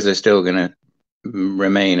is it still going to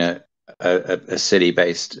remain a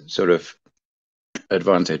city-based sort of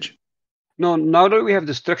advantage? No, now that we have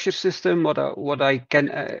the structure system, what I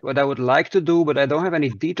would like to do, but I don't have any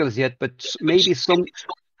details yet. But maybe some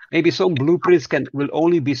blueprints will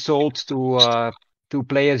only be sold to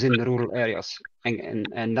players in the rural areas,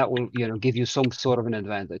 and that will give you some sort of an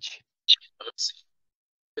advantage.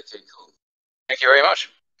 Okay, cool. Thank you very much.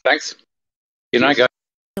 Thanks. Good night, guys.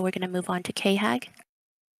 So we're going to move on to K-Hag.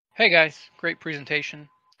 Hey guys, great presentation.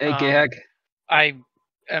 Hey K-Hag. I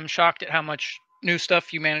am shocked at how much new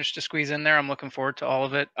stuff you managed to squeeze in there. I'm looking forward to all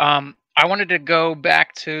of it. I wanted to go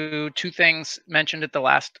back to two things mentioned at the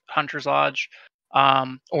last Hunter's Lodge,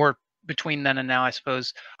 or between then and now, I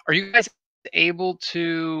suppose. Are you guys able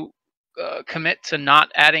to commit to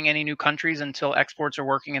not adding any new countries until exports are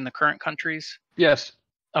working in the current countries? Yes.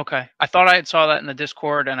 Okay. I thought I had saw that in the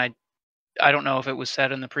Discord, and I don't know if it was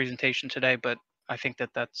said in the presentation today, but I think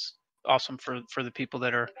that's awesome for the people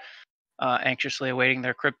that are anxiously awaiting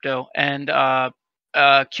their crypto. And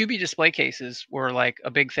QB display cases were like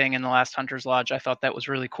a big thing in the last Hunter's Lodge. I thought that was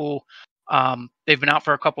really cool. They've been out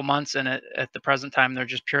for a couple months, and at the present time, they're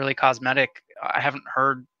just purely cosmetic. I haven't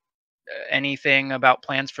heard anything about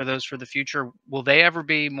plans for those for the future? Will they ever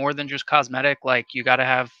be more than just cosmetic? Like you got to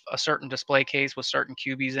have a certain display case with certain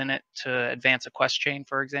QBs in it to advance a quest chain,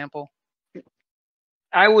 for example?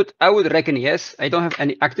 I would reckon yes. I don't have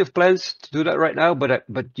any active plans to do that right now, but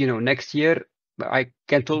next year I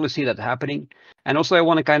can totally see that happening. And also I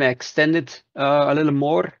want to kind of extend it a little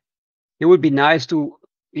more. It would be nice to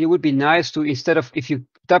instead of if you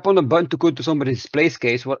tap on a button to go to somebody's place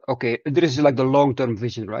case, there is like the long-term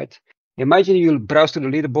vision, right? Imagine you'll browse through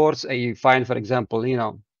the leaderboards and you find, for example,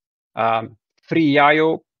 free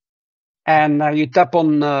Yayo, and you tap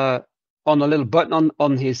on a little button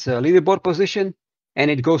on his leaderboard position, and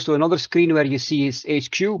it goes to another screen where you see his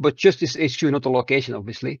HQ, but just his HQ, not the location,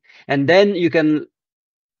 obviously. And then you can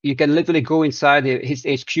literally go inside his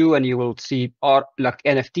HQ and you will see art, like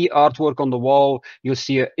NFT artwork on the wall. You'll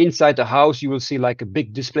see inside the house, you will see like a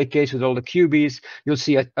big display case with all the QBs. You'll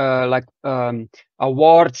see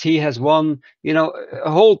awards he has won, a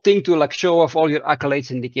whole thing to like show off all your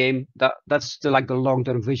accolades in the game. That's the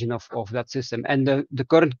long-term vision of that system. And the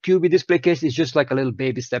current QB display case is just like a little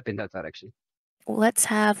baby step in that direction. Let's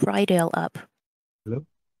have Rydale up. Hello.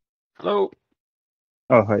 Hello.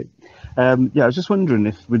 Oh, hi. Yeah, I was just wondering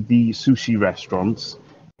if with the sushi restaurants,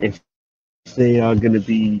 if they are going to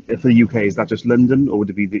be, for the UK, is that just London or would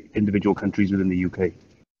it be the individual countries within the UK?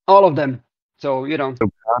 All of them. So,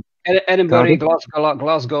 Edinburgh, Cardiff?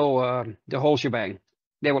 Glasgow, the whole shebang.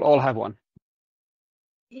 They will all have one.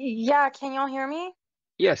 Yeah, can y'all hear me?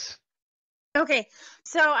 Yes. Okay,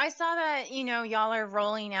 so I saw that, y'all are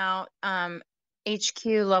rolling out HQ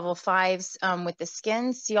level 5s with the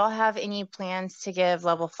skins. Do y'all have any plans to give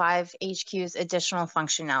level 5 HQs additional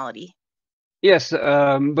functionality? Yes,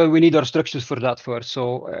 but we need our structures for that first.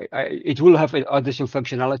 So it will have additional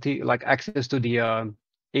functionality like access to the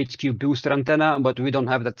HQ booster antenna, but we don't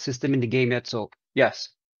have that system in the game yet. So yes.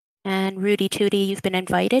 And Rudy Tooty, you've been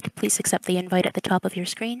invited. Please accept the invite at the top of your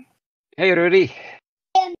screen. Hey, Rudy.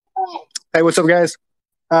 Hey, what's up, guys?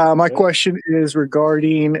 My question is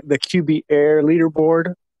regarding the QB Air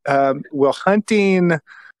leaderboard. Will hunting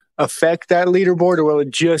affect that leaderboard, or will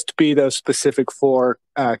it just be those specific 4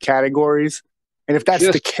 categories? And if that's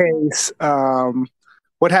the case,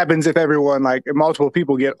 what happens if everyone, multiple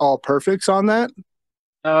people, get all perfects on that?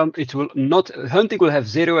 It will not. Hunting will have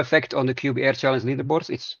 0 effect on the QB Air Challenge leaderboards.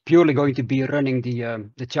 It's purely going to be running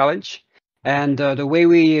the challenge. And the way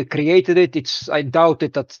we created it, I doubt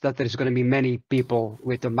it that there's going to be many people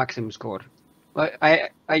with the maximum score.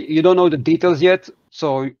 You don't know the details yet,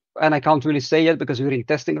 and I can't really say yet because we're in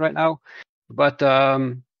testing right now. But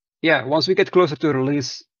once we get closer to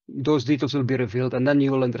release, those details will be revealed, and then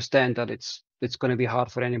you will understand that it's going to be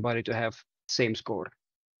hard for anybody to have same score.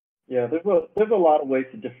 Yeah, there's a lot of ways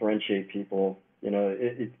to differentiate people.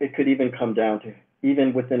 It could even come down to,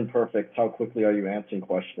 even within perfect, how quickly are you answering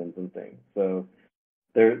questions and things. So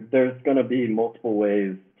there's going to be multiple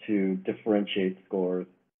ways to differentiate scores.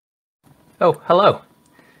 Oh, hello.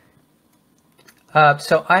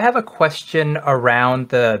 So I have a question around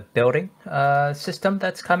the building system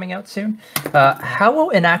that's coming out soon. How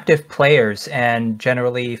will inactive players and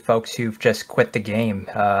generally folks who've just quit the game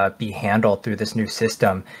be handled through this new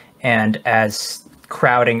system? And as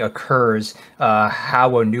crowding occurs, how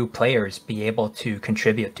will new players be able to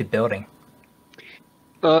contribute to building?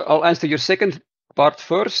 I'll answer your second part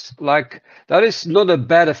first. That is not a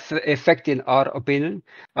bad effect in our opinion.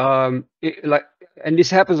 And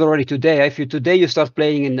this happens already today. If today you start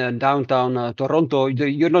playing in downtown Toronto,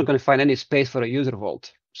 you're not going to find any space for a user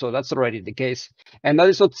vault. So that's already the case. And that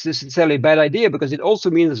is not necessarily a bad idea, because it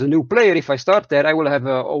also means as a new player, if I start there, I will have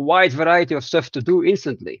a wide variety of stuff to do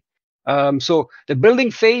instantly. So the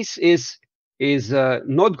building phase is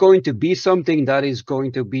not going to be something that is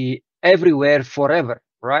going to be everywhere forever,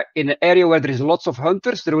 right? In an area where there is lots of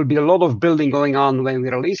hunters, there will be a lot of building going on when we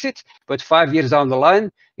release it, but 5 years down the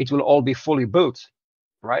line, it will all be fully built,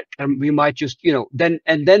 right? And we might just, then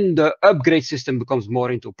the upgrade system becomes more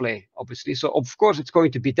into play, obviously. So of course, it's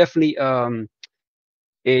going to be definitely a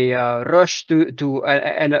rush to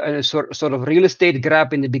a sort of real estate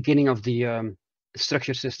grab in the beginning of the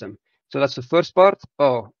structure system. So that's the first part.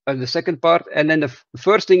 The second part, and then the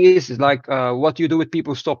first thing is what you do with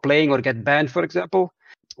people who stop playing or get banned, for example.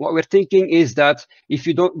 What we're thinking is that if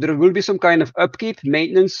you don't, there will be some kind of upkeep,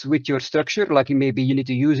 maintenance with your structure. Maybe you need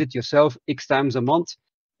to use it yourself X times a month.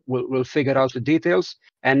 We'll figure out the details.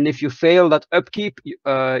 And if you fail that upkeep,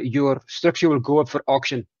 your structure will go up for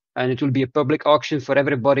auction, and it will be a public auction for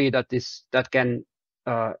everybody that can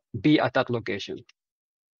be at that location.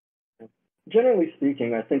 Generally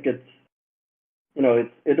speaking, I think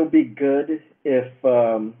it'll be good if,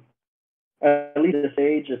 at leave the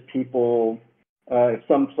stage if people, if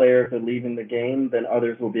some players are leaving the game, then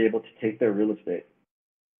others will be able to take their real estate.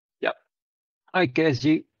 Yep. Hi,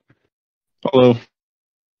 KSG. Hello.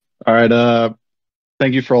 All right.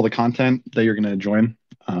 Thank you for all the content that you're going to join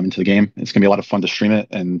into the game. It's going to be a lot of fun to stream it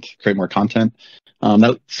and create more content.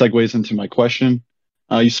 That segues into my question.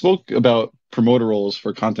 You spoke about promoter roles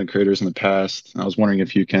for content creators in the past. I was wondering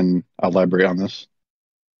if you can elaborate on this.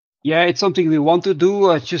 Yeah, it's something we want to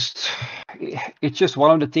do. It's just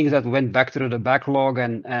one of the things that went back through the backlog,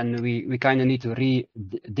 and we kind of need to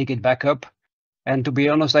dig it back up. And to be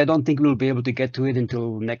honest, I don't think we'll be able to get to it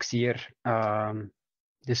until next year.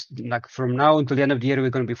 Like from now until the end of the year,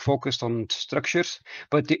 we're going to be focused on structures,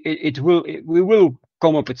 but we will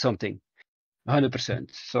come up with something,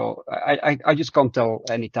 100%. So I just can't tell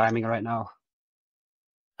any timing right now.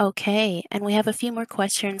 Okay, and we have a few more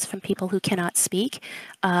questions from people who cannot speak.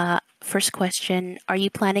 First question, are you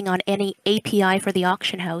planning on any API for the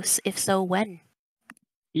auction house? If so, when?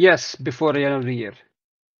 Yes, before the end of the year.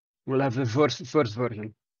 We'll have the first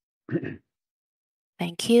version.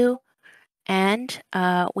 Thank you. And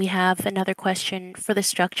we have another question for the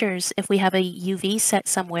structures. If we have a UV set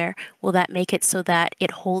somewhere, will that make it so that it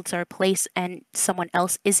holds our place and someone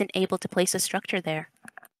else isn't able to place a structure there?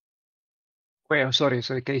 Wait, I'm sorry.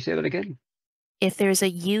 Can you say that again? If there's a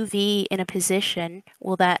UV in a position,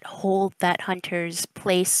 will that hold that hunter's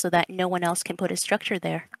place so that no one else can put a structure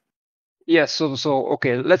there? Yes. So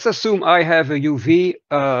okay. Let's assume I have a UV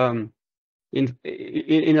in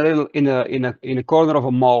a corner of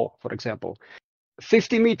a mall, for example.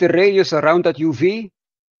 50-meter radius around that UV.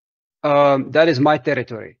 That is my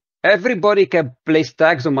territory. Everybody can place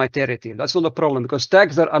tags on my territory. That's not a problem because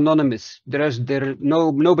tags are anonymous.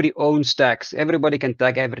 Nobody owns tags. Everybody can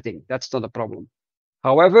tag everything. That's not a problem.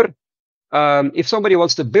 However, if somebody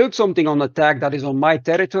wants to build something on a tag that is on my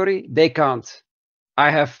territory, they can't.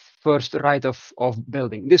 I have first right of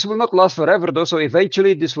building. This will not last forever though, so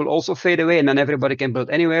eventually this will also fade away and then everybody can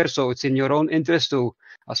build anywhere. So it's in your own interest to,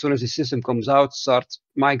 as soon as the system comes out, start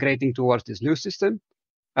migrating towards this new system.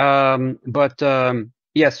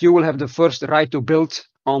 Yes, you will have the first right to build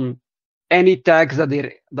on any tags that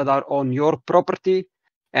are on your property,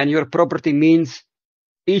 and your property means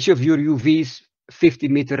each of your UVs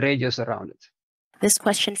 50-meter radius around it. This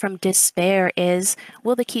question from Despair is,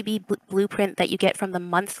 will the QB blueprint that you get from the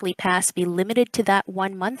monthly pass be limited to that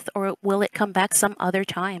 1 month, or will it come back some other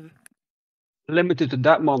time? Limited to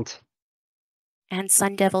that month. And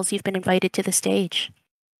Sun Devils, you've been invited to the stage.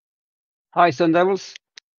 Hi, Sun Devils.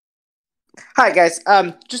 Hi, guys.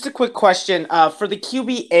 Just a quick question. For the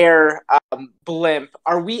QB Air blimp,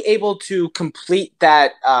 are we able to complete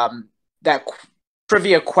that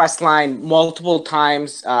trivia quest line multiple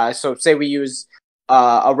times? So say we use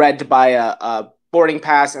a red to buy a boarding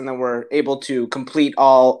pass, and then we're able to complete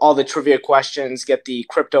all the trivia questions, get the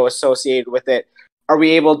crypto associated with it. Are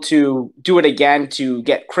we able to do it again to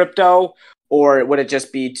get crypto, or would it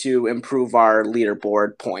just be to improve our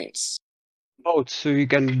leaderboard points? Both. So you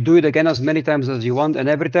can do it again as many times as you want, and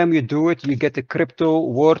every time you do it, you get the crypto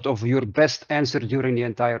worth of your best answer during the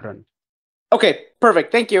entire run. Okay,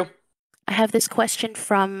 perfect. Thank you. I have this question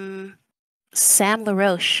from Sam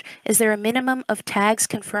LaRoche. Is there a minimum of tags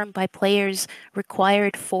confirmed by players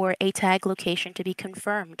required for a tag location to be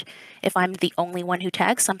confirmed? If I'm the only one who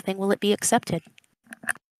tags something, will it be accepted?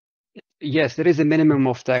 Yes, there is a minimum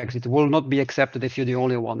of tags. It will not be accepted if you're the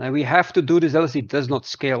only one. And we have to do this, else it does not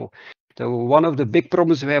scale. So one of the big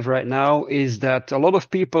problems we have right now is that a lot of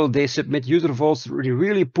people, they submit user votes in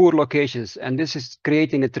really poor locations. And this is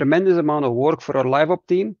creating a tremendous amount of work for our live op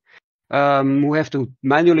team, who have to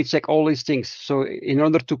manually check all these things. So in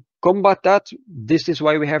order to combat that, this is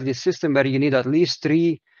why we have this system where you need at least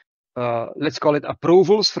 3, let's call it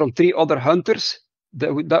approvals from 3 other hunters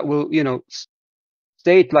that will,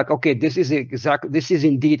 state like, okay, this is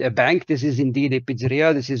indeed a bank, this is indeed a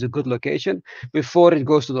pizzeria, this is a good location, before it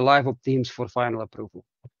goes to the live op teams for final approval.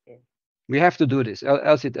 We have to do this,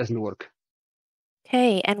 else it doesn't work.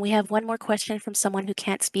 Okay, and we have one more question from someone who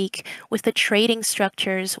can't speak. With the trading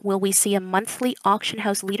structures, will we see a monthly auction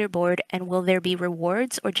house leaderboard, and will there be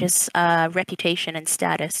rewards or just reputation and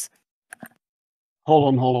status?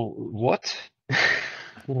 Hold on. What?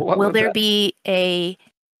 Will there be a,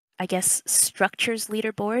 I guess, structures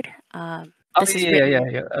leaderboard? Yeah.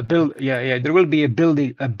 There will be a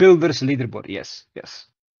builder's leaderboard. Yes.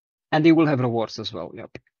 And they will have rewards as well.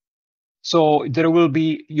 Yep. So there will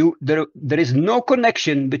be there is no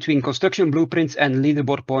connection between construction blueprints and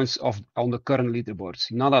leaderboard points on the current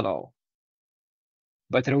leaderboards, not at all.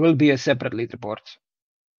 But there will be a separate leaderboard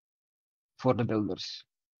for the builders.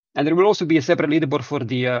 And there will also be a separate leaderboard for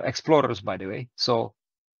the explorers, by the way. So,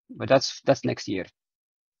 but that's next year.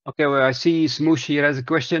 Okay, well, I see Smoosh here has a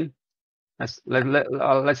question.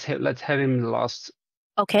 Let's have him last.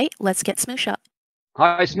 Okay, let's get Smoosh up.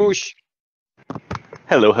 Hi, Smoosh.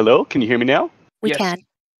 Hello, hello. Can you hear me now? We can.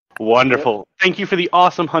 Wonderful. Thank you for the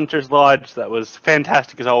awesome Hunter's Lodge. That was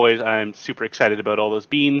fantastic as always. I'm super excited about all those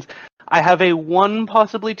beans. I have a one,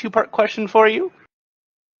 possibly two-part question for you.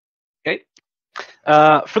 Okay.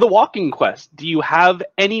 For the walking quest, do you have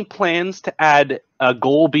any plans to add a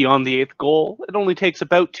goal beyond the 8th goal? It only takes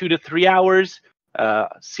about 2 to 3 hours.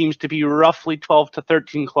 Seems to be roughly 12 to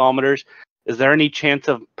 13 kilometers. Is there any chance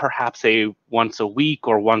of perhaps a once a week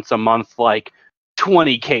or once a month, like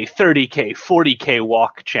 20K, 30K, 40K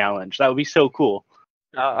walk challenge? That would be so cool.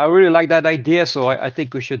 I really like that idea, so I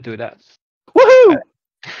think we should do that. Woohoo!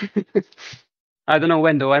 I don't know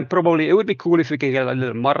when though. It would be cool if we could get a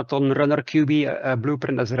little marathon runner QB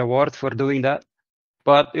blueprint as a reward for doing that.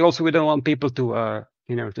 But also we don't want people to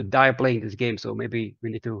to die playing this game, so maybe we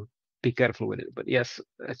need to be careful with it. But yes,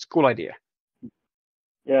 it's a cool idea.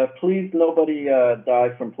 Yeah, please nobody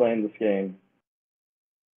die from playing this game.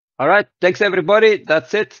 All right, thanks everybody.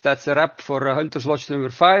 That's it. That's a wrap for Hunter's Lodge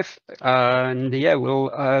number 5. And yeah,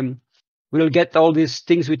 we'll get all these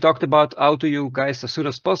things we talked about out to you guys as soon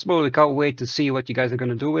as possible. We can't wait to see what you guys are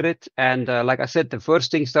going to do with it. And like I said, the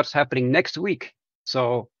first thing starts happening next week.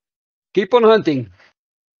 So keep on hunting.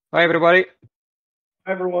 Bye, everybody.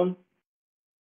 Hi, everyone.